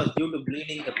mortality was due to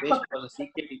bleeding. The patient was a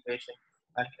CKD patient,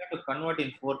 and we had to convert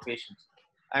in 4 patients.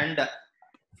 And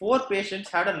 4 patients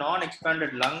had a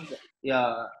non-expanded lung,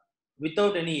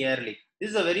 without any air leak.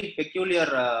 This is a very peculiar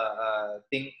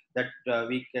thing that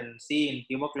we can see in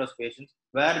tuberculosis patients,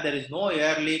 where there is no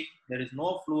air leak, there is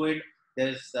no fluid, there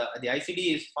is the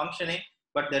ICD is functioning,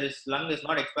 but there is lung is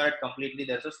not expanded completely.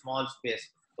 There's a small space.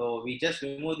 So we just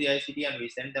remove the ICD and we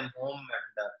send them home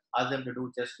and ask them to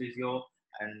do chest physio.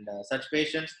 And such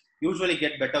patients usually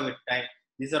get better with time.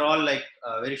 These are all like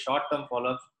very short-term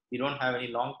follow-ups. We don't have any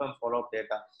long-term follow-up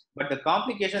data. But the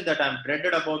complication that I'm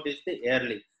dreaded about is the air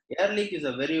leak. Air leak is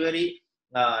a very, very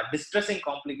distressing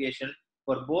complication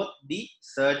for both the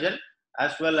surgeon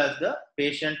as well as the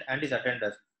patient and his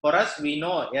attenders. For us, we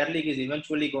know air leak is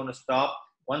eventually going to stop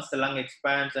once the lung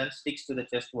expands and sticks to the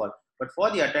chest wall. But for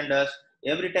the attenders,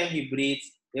 every time he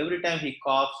breathes, every time he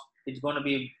coughs, it's going to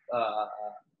be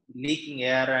leaking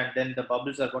air, and then the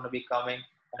bubbles are going to be coming,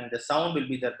 and the sound will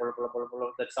be there. Blah, blah, blah, blah,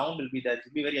 that sound will be there. It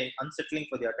will be very unsettling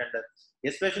for the attender,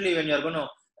 especially when you're going to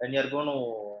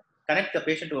connect the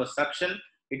patient to a suction.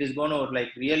 It is going to like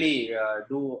really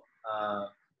do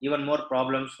even more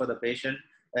problems for the patient,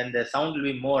 and the sound will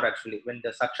be more actually when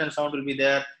the suction sound will be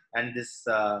there, and this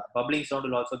bubbling sound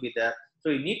will also be there. So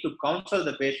you need to counsel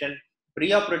the patient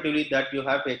preoperatively that you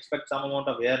have to expect some amount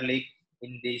of air leak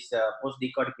in these post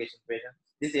decortication patients.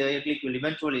 This air leak will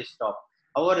eventually stop.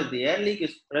 However, if the air leak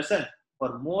is present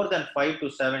for more than 5 to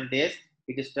 7 days,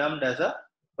 it is termed as a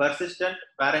persistent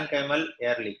parenchymal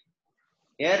air leak.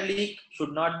 Air leak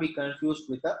should not be confused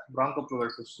with a bronchopleural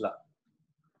fistula.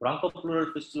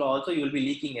 Bronchopleural fistula also you will be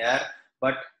leaking air,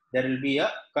 but there will be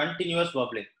a continuous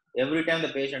bubbling. Every time the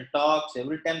patient talks,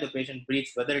 every time the patient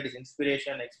breathes, whether it is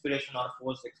inspiration, expiration, or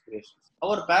forced expiration.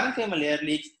 Our parenchymal air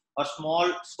leaks or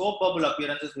small soap bubble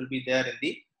appearances will be there in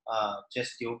the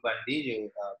chest tube and the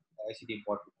ICD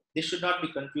bottle. This should not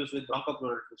be confused with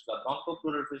bronchopleural fistula.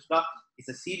 Bronchopleural fistula is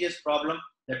a serious problem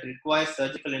that requires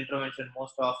surgical intervention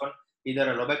most often,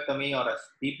 either a lobectomy or a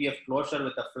PPF closure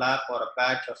with a flap or a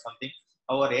patch or something.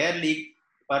 Our air leak,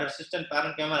 persistent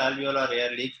parenchymal alveolar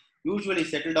air leaks, usually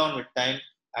settle down with time,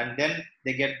 and then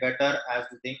they get better as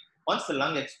the thing. Once the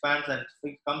lung expands and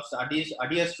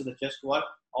adheres to the chest wall,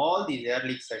 all these air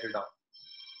leaks settle down.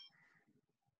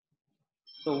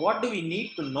 So what do we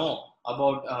need to know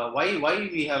about why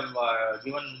we have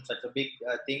given such a big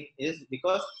thing is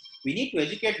because we need to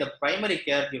educate the primary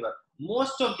caregiver.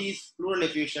 Most of these pleural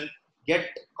effusions get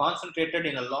concentrated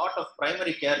in a lot of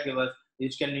primary caregivers,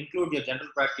 which can include your general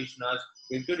practitioners,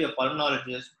 include your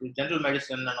pulmonologists, your general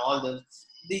medicine, and all this.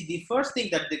 The first thing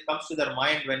that comes to their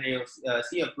mind when you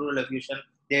see a pleural effusion,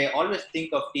 they always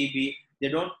think of TB. They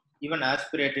don't even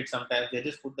aspirate it sometimes. They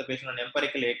just put the patient on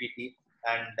empirical ATT,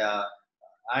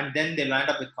 and then they land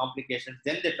up with complications.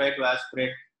 Then they try to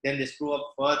aspirate. Then they screw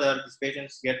up further. These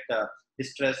patients get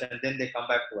distressed, and then they come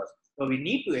back to us. So we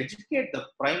need to educate the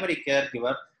primary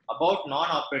caregiver about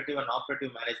non-operative and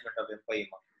operative management of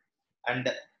empyema.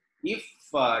 And if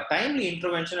timely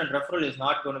intervention and referral is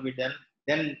not going to be done,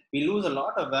 then we lose a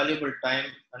lot of valuable time.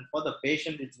 And for the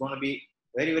patient, it's going to be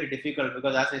very, very difficult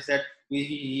because, as I said,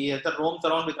 he roams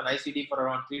around with an ICD for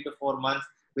around 3 to 4 months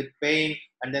with pain,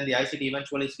 and then the ICD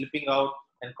eventually slipping out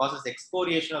and causes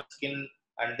excoriation of skin,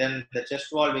 and then the chest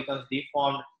wall becomes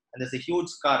deformed, and there's a huge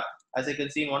scar. As you can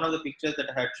see in one of the pictures that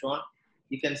I had shown,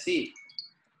 you can see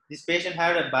this patient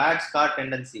had a bad scar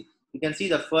tendency. You can see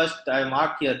the first I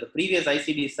marked here, the previous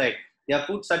ICD site. They have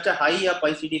put such a high up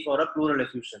ICD for a pleural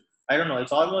effusion. I don't know,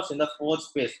 it's almost in the fourth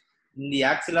space. In the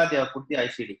axilla, they have put the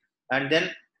ICD. And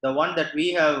then the one that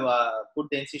we have put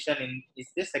the incision in is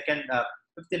the second,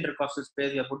 fifth intercostal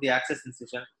space. We have put the access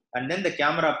incision. And then the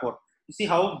camera port. You see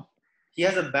how he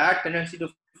has a bad tendency to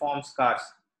form scars.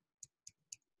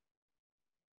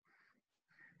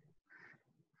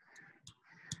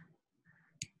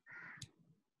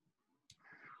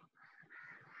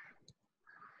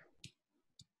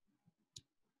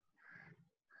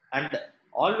 And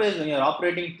always when you're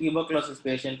operating tuberculosis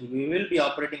patients, we will be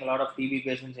operating a lot of TB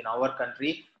patients in our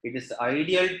country. It is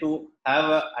ideal to have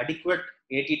a adequate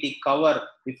ATT cover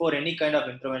before any kind of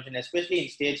intervention, especially in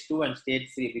stage 2 and stage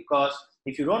 3, because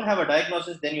if you don't have a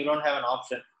diagnosis, then you don't have an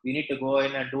option. You need to go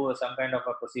in and do some kind of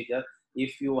a procedure.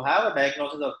 If you have a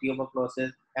diagnosis of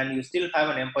tuberculosis and you still have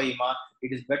an empyema,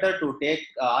 it is better to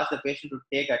ask the patient to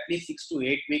take at least 6 to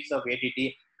 8 weeks of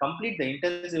ATT, complete the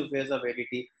intensive phase of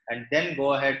ATT, and then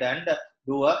go ahead and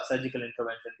do a surgical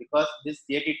intervention. Because this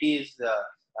ATT is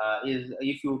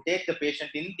if you take the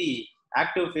patient in the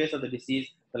active phase of the disease,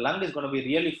 the lung is going to be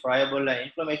really friable and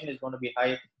inflammation is going to be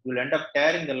high. You'll end up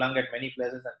tearing the lung at many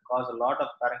places and cause a lot of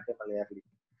parenchymal ARDS.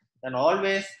 And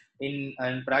always in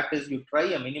practice, you try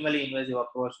a minimally invasive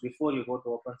approach before you go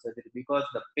to open surgery, because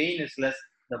the pain is less,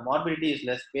 the morbidity is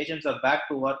less, patients are back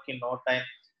to work in no time.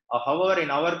 However, in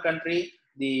our country,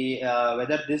 the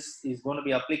whether this is going to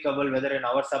be applicable, whether in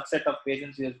our subset of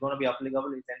patients is going to be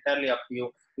applicable, it's entirely up to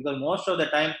you. Because most of the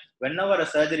time, whenever a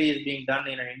surgery is being done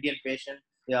in an Indian patient,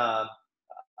 uh,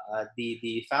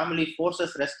 the family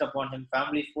forces rest upon him,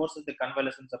 family forces the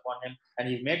convalescence upon him, and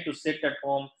he's made to sit at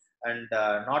home and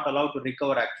not allowed to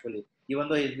recover actually. Even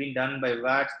though he's been done by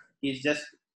VATS, he's just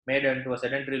made into a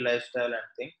sedentary lifestyle and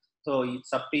thing. So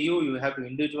it's up to you. You have to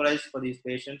individualize for these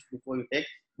patients before you take.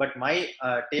 But my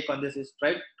take on this is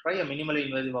try a minimally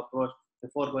invasive approach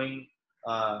before going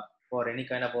for any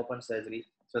kind of open surgery.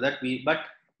 So that but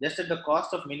just at the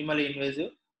cost of minimally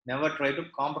invasive, never try to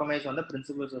compromise on the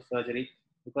principles of surgery,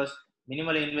 because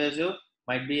minimally invasive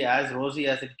might be as rosy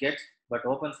as it gets, but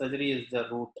open surgery is the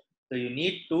route. So you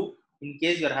need to, in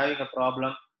case you're having a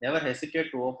problem, never hesitate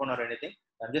to open or anything.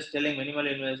 I'm just telling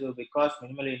minimally invasive because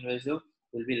minimally invasive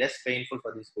will be less painful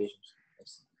for these patients.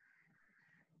 Yes.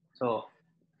 So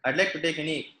I'd like to take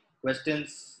any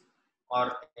questions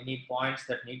or any points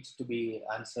that needs to be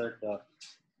answered.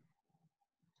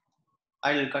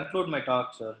 I'll conclude my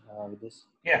talk, sir, with this.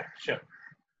 Yeah, sure.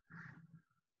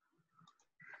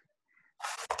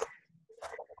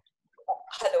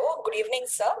 Hello, good evening,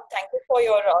 sir. Thank you for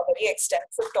your very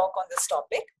extensive talk on this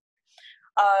topic.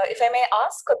 If I may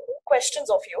ask two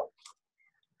questions of you.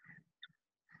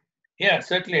 Yeah,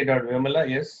 certainly, Dr. Vimala,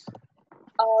 yes.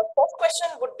 First question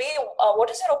would be, what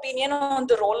is your opinion on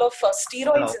the role of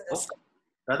steroids in this?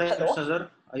 Radha Krishna, sir,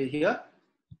 are you here?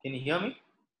 Can you hear me?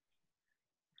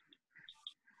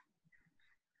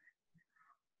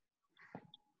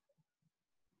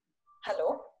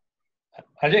 Hello.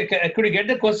 Ajay, could you get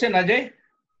the question, Ajay?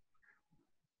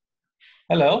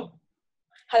 Hello?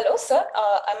 Hello, sir.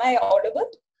 Am I audible?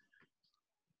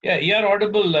 Yeah, you are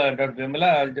audible, Dr.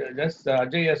 Vimala. Just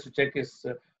Ajay has to check his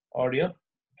audio.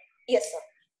 Yes, sir.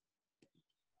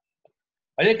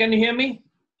 Ajay, can you hear me?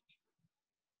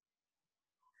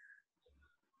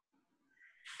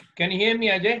 Can you hear me,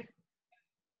 Ajay?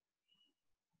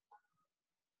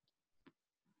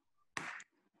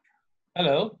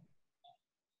 Hello?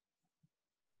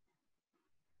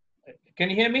 Can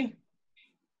you hear me?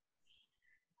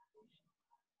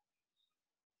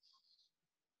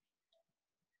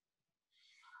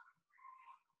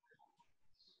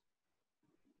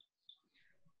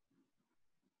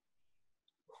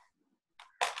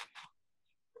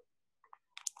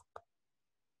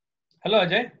 Hello,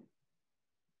 Ajay.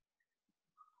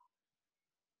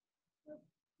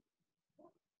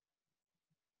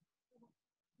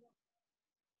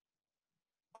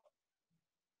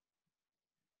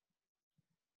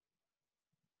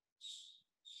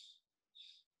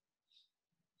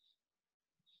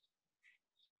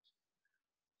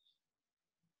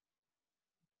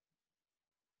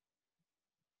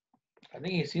 I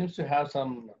think he seems to have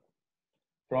some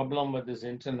problem with his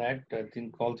internet. I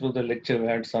think all through the lecture we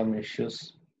had some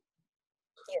issues.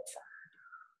 Yes,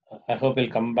 sir. I hope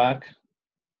he'll come back.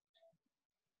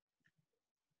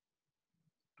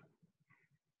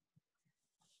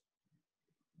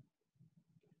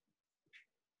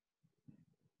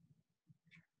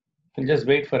 We'll just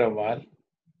wait for a while.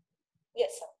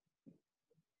 Yes, sir.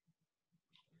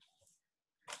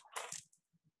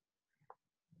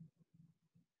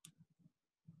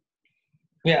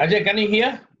 Yeah, Ajay, can you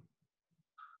hear?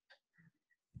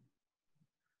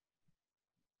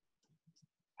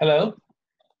 Hello?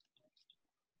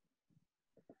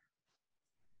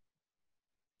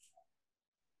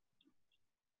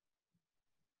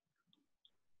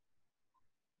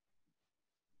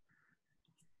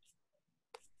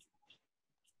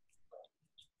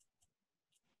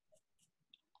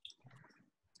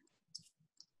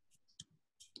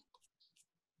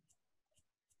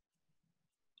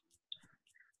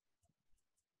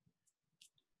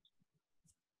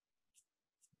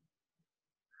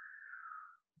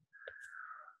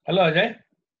 Hello, Ajay.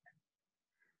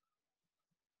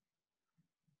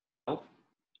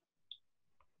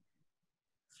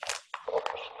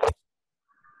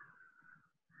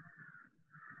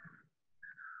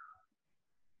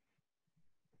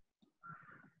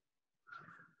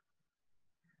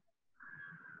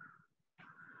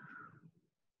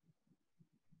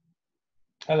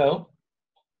 Hello.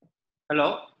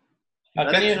 Hello. Can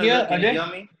you Krishna hear, sir, can you Ajay? hear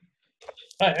me?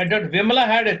 Dr. Vimala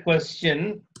had a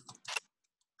question.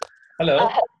 Hello.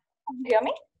 Can you hear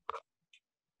me?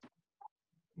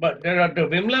 But Dr.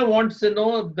 Vimla wants to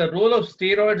know the role of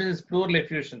steroids in his pleural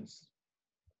effusions.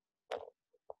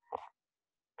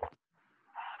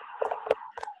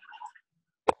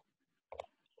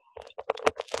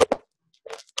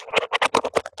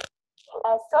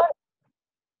 Sir,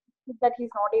 that he's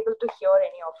not able to hear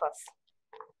any of us.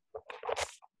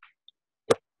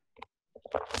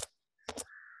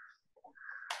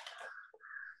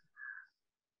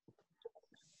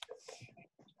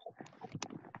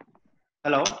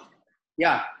 Hello.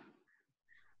 Yeah.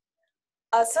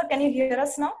 Sir, can you hear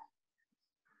us now?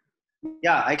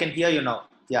 Yeah, I can hear you now.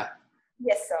 Yeah.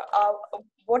 Yes, sir.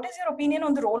 What is your opinion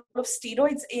on the role of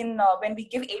steroids in when we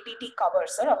give ATT cover,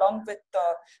 sir, along with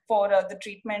for the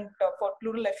treatment for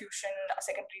pleural effusion,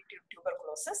 secondary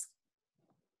tuberculosis?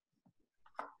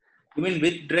 You mean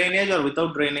with drainage or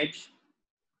without drainage?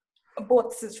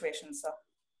 Both situations, sir.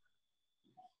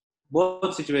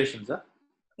 Both situations, huh?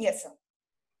 Yes, sir.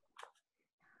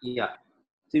 Yeah.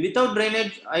 See, without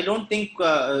drainage, I don't think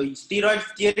steroids,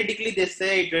 theoretically, they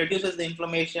say it reduces the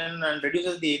inflammation and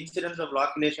reduces the incidence of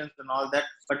loculations and all that.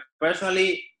 But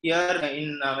personally, here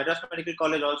in Madras Medical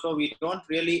College also, we don't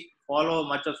really follow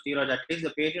much of steroids. At least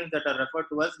the patients that are referred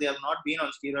to us, they have not been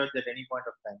on steroids at any point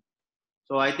of time.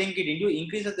 So I think it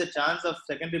increases the chance of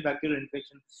secondary bacterial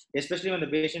infection, especially when the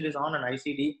patient is on an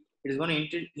ICD. It is going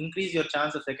to increase your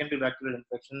chance of secondary bacterial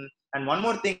infection. And one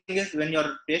more thing is when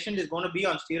your patient is going to be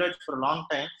on steroids for a long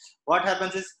time, what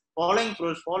happens is following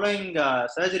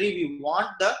surgery, we want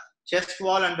the chest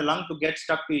wall and the lung to get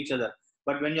stuck to each other.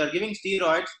 But when you are giving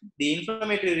steroids, the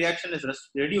inflammatory reaction is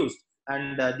reduced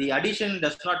and the addition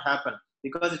does not happen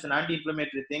because it's an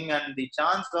anti-inflammatory thing and the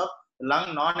chance of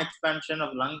lung non-expansion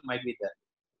of lung might be there.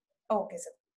 Okay,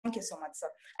 sir. Thank you so much, sir.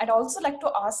 I'd also like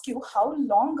to ask you how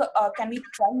long can we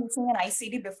try using an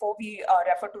ICD before we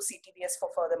refer to CTBS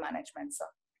for further management, sir?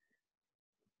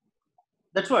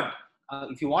 That's what.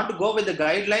 If you want to go with the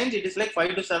guidelines, it is like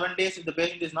 5 to 7 days. If the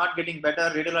patient is not getting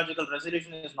better, radiological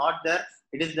resolution is not there,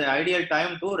 it is the ideal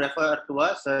time to refer to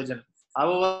a surgeon.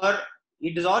 However,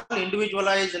 it is all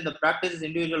individualized and the practice is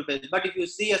individual based. But if you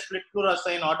see a split pleural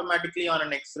sign automatically on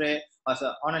an X-ray, or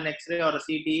a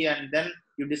CT, and then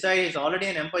you decide it's already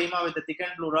an empyema with a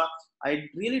thickened pleura, I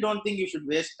really don't think you should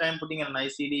waste time putting an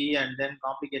ICD and then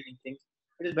complicating things.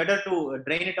 It is better to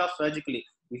drain it off surgically.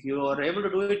 If you are able to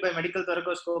do it by medical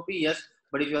thoracoscopy, yes.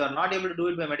 But if you are not able to do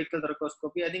it by medical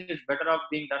thoracoscopy, I think it's better off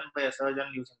being done by a surgeon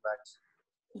using bags.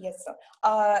 Yes, sir.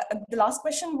 The last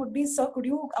question would be, sir, could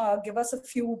you give us a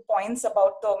few points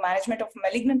about the management of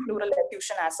malignant pleural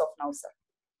effusion as of now, sir?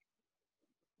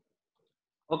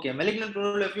 Okay, malignant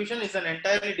pleural effusion is an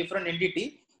entirely different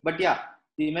entity. But yeah,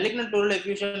 the malignant pleural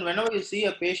effusion, whenever you see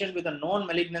a patient with a known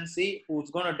malignancy who's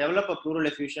going to develop a pleural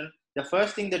effusion, the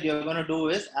first thing that you're going to do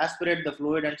is aspirate the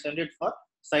fluid and send it for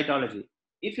cytology.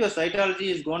 If your cytology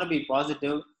is going to be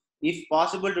positive, if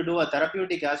possible to do a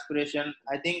therapeutic aspiration,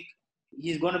 I think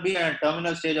he's going to be in a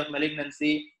terminal stage of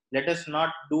malignancy. Let us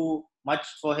not do much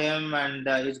for him and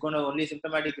it's going to only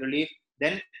symptomatic relief.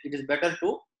 Then it is better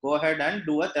to go ahead and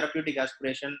do a therapeutic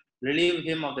aspiration, relieve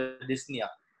him of the dyspnea.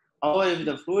 However, if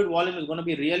the fluid volume is going to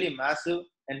be really massive,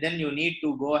 and then you need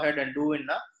to go ahead and do in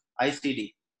a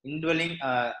ICD,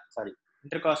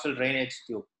 intercostal drainage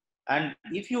tube. And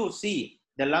if you see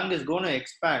the lung is going to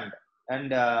expand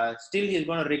and still he is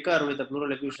going to recur with the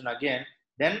pleural effusion again,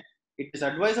 then it is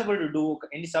advisable to do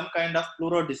some kind of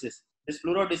pleurodesis. This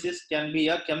pleurodesis can be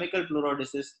a chemical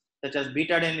pleurodesis such as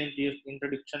betadine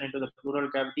introduction into the pleural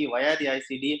cavity via the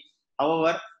ICD.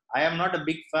 However, I am not a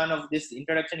big fan of this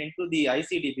introduction into the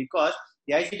ICD because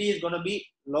the ICD is going to be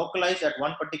localized at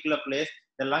one particular place.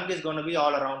 The lung is going to be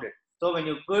all around it. So when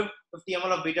you give 50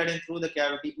 ml of betadine through the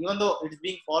cavity, even though it is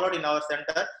being followed in our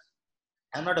center,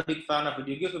 I'm not a big fan of it.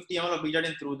 You give 50 ml of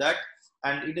betadine through that,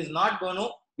 and it is not going to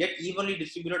get evenly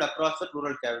distributed across the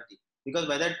pleural cavity because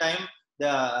by that time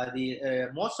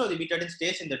the most of the betadine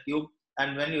stays in the tube,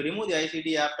 and when you remove the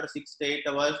ICD after 6 to 8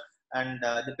 hours, and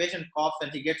the patient coughs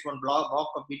and he gets one block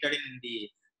of betadine in the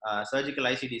surgical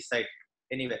ICD site.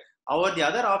 Anyway, however, the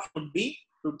other option would be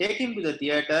to take him to the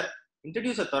theater,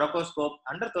 introduce a thoracoscope.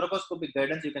 Under thoracoscopic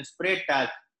guidance, you can spray talc.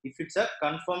 if it's a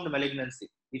confirmed malignancy.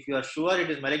 If you are sure it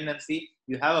is malignancy,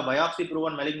 you have a biopsy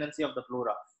proven malignancy of the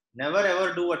pleura. Never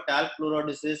ever do a talc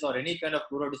pleurodesis or any kind of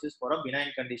pleurodesis for a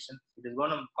benign condition. It is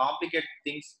going to complicate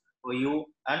things for you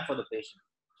and for the patient.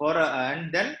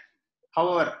 And then,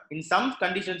 however, in some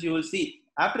conditions you will see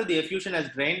after the effusion has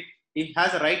drained, he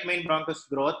has a right main bronchus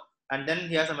growth, and then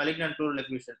he has a malignant pleural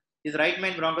effusion. His right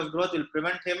main bronchus growth will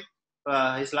prevent him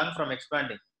his lung from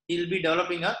expanding. He will be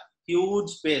developing a huge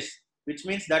space, which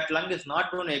means that lung is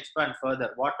not going to expand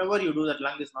further. Whatever you do, that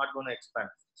lung is not going to expand.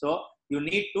 So you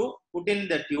need to put in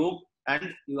the tube,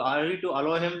 and you are need to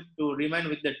allow him to remain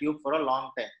with the tube for a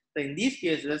long time. So in these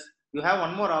cases, you have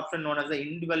one more option known as the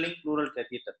indwelling pleural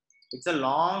catheter. It's a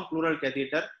long pleural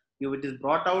catheter. It is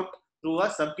brought out through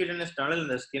a subcutaneous tunnel in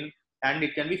the skin, and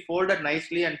it can be folded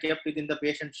nicely and kept within the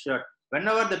patient's shirt.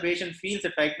 Whenever the patient feels a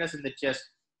tightness in the chest,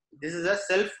 this is a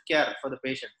self-care for the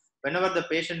patient. Whenever the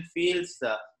patient feels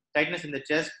tightness in the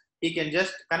chest, he can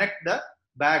just connect the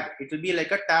bag. It will be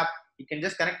like a tap. He can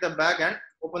just connect the bag and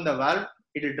open the valve.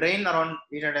 It will drain around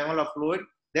 800 ml of fluid.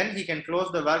 Then he can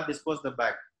close the valve, dispose the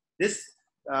bag. This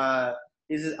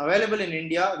is available in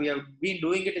India. We have been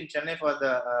doing it in Chennai for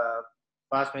the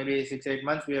past maybe 6-8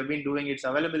 months. We have been doing it. It's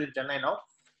available in Chennai now.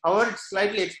 However, it's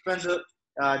slightly expensive.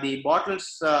 The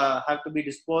bottles have to be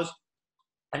disposed,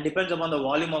 and depends upon the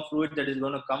volume of fluid that is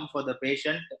going to come for the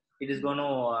patient. It is going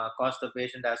to cost the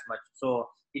patient as much. So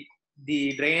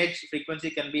the drainage frequency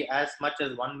can be as much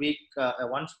as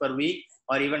once per week,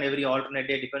 or even every alternate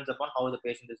day, depends upon how the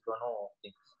patient is going to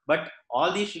think. But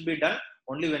all these should be done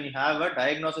only when you have a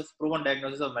proven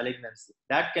diagnosis of malignancy.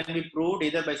 That can be proved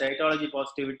either by cytology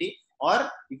positivity, or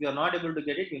if you are not able to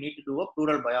get it, you need to do a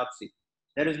pleural biopsy.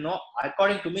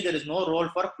 According to me, there is no role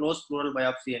for closed pleural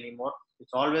biopsy anymore.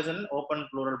 It's always an open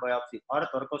pleural biopsy or a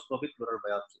thoracoscopic pleural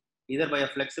biopsy, either by a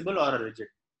flexible or a rigid.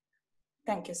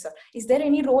 Thank you, sir. Is there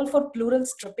any role for pleural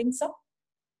stripping, sir?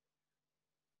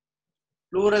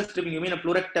 Pleural stripping, you mean a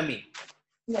pleurectomy?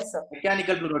 Yes, sir.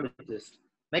 Mechanical pleurodesis.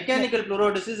 Mechanical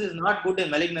pleurodesis is not good in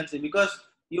malignancy, because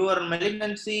your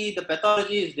malignancy, the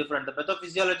pathology is different. The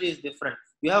pathophysiology is different.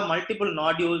 You have multiple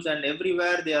nodules, and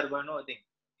everywhere they are going to think.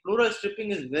 Pleural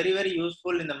stripping is very, very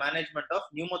useful in the management of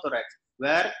pneumothorax,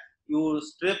 where you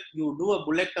do a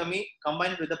bulectomy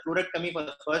combined with a pleurectomy for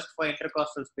the first 5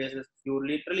 intercostal spaces. You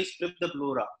literally strip the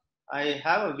pleura. I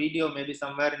have a video maybe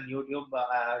somewhere in YouTube.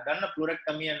 I have done a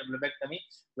pleurectomy and a blebectomy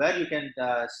where you can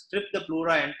strip the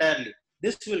pleura entirely.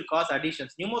 This will cause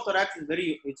adhesions. Pneumothorax is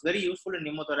very useful in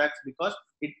pneumothorax, because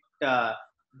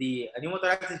the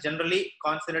pneumothorax is generally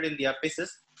concentrated in the epiphysis,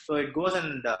 so it goes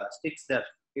and sticks there.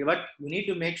 But you need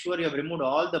to make sure you have removed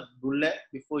all the bulle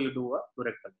before you do a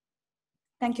pleurectomy.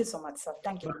 Thank you so much, sir.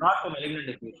 Thank you. But not for malignant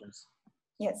effusions.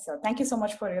 Yes, sir. Thank you so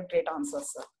much for your great answers,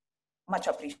 sir. Much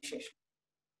appreciation.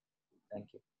 Thank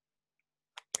you.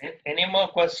 Any more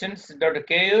questions? Dr.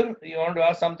 Keyur, you want to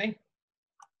ask something?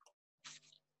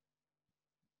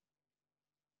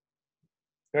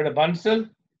 Dr. Bansal,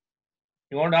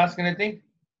 you want to ask anything?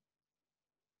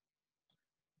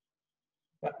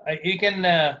 You can.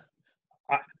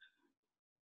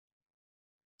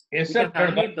 Yes, sir.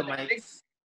 Unmute the mics.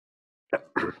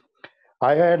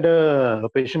 I had a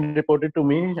patient reported to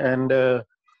me, and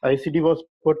ICD was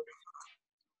put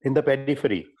in the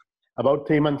periphery about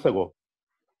 3 months ago.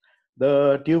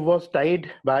 The tube was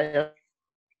tied by a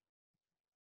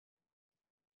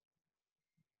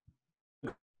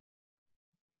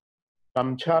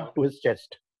gamcha to his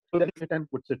chest, so that it and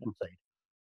puts it inside.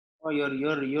 Oh, your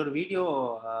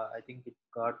video, I think it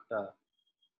got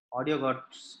audio got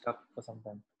stuck for some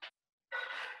time.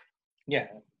 Yeah.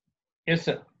 Yes,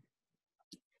 sir.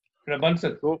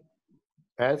 Bansal. So,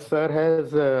 as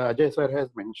Ajay sir has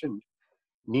mentioned,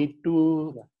 need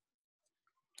to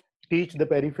teach the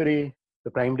periphery,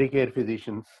 the primary care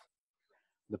physicians,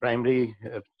 the primary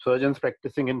surgeons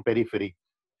practicing in periphery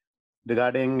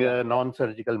regarding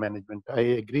non-surgical management. I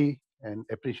agree and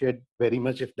appreciate very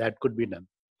much if that could be done.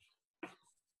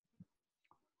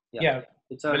 Yeah.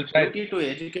 It's our duty to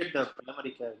educate the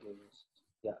primary caregivers.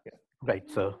 Yeah. Right,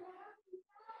 sir.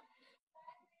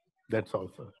 That's all,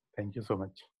 sir. Thank you so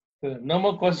much. No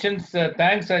more questions.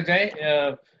 Thanks,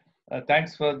 Ajay.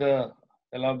 Thanks for the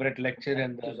elaborate lecture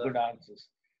and the good answers.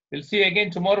 We'll see you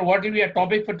again tomorrow. What will be our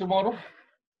topic for tomorrow?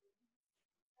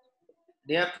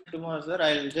 Day after tomorrow, sir.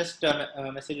 I'll just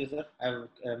message you, sir.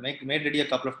 I've made ready a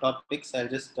couple of topics. I'll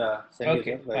just send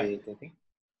you, sir, by the thing.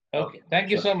 Okay. Thank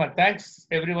you so much. Thanks,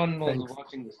 everyone who's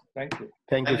watching this. Thank you.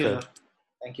 Thank you, sir.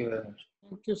 Thank you very much.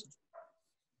 Thank you, sir.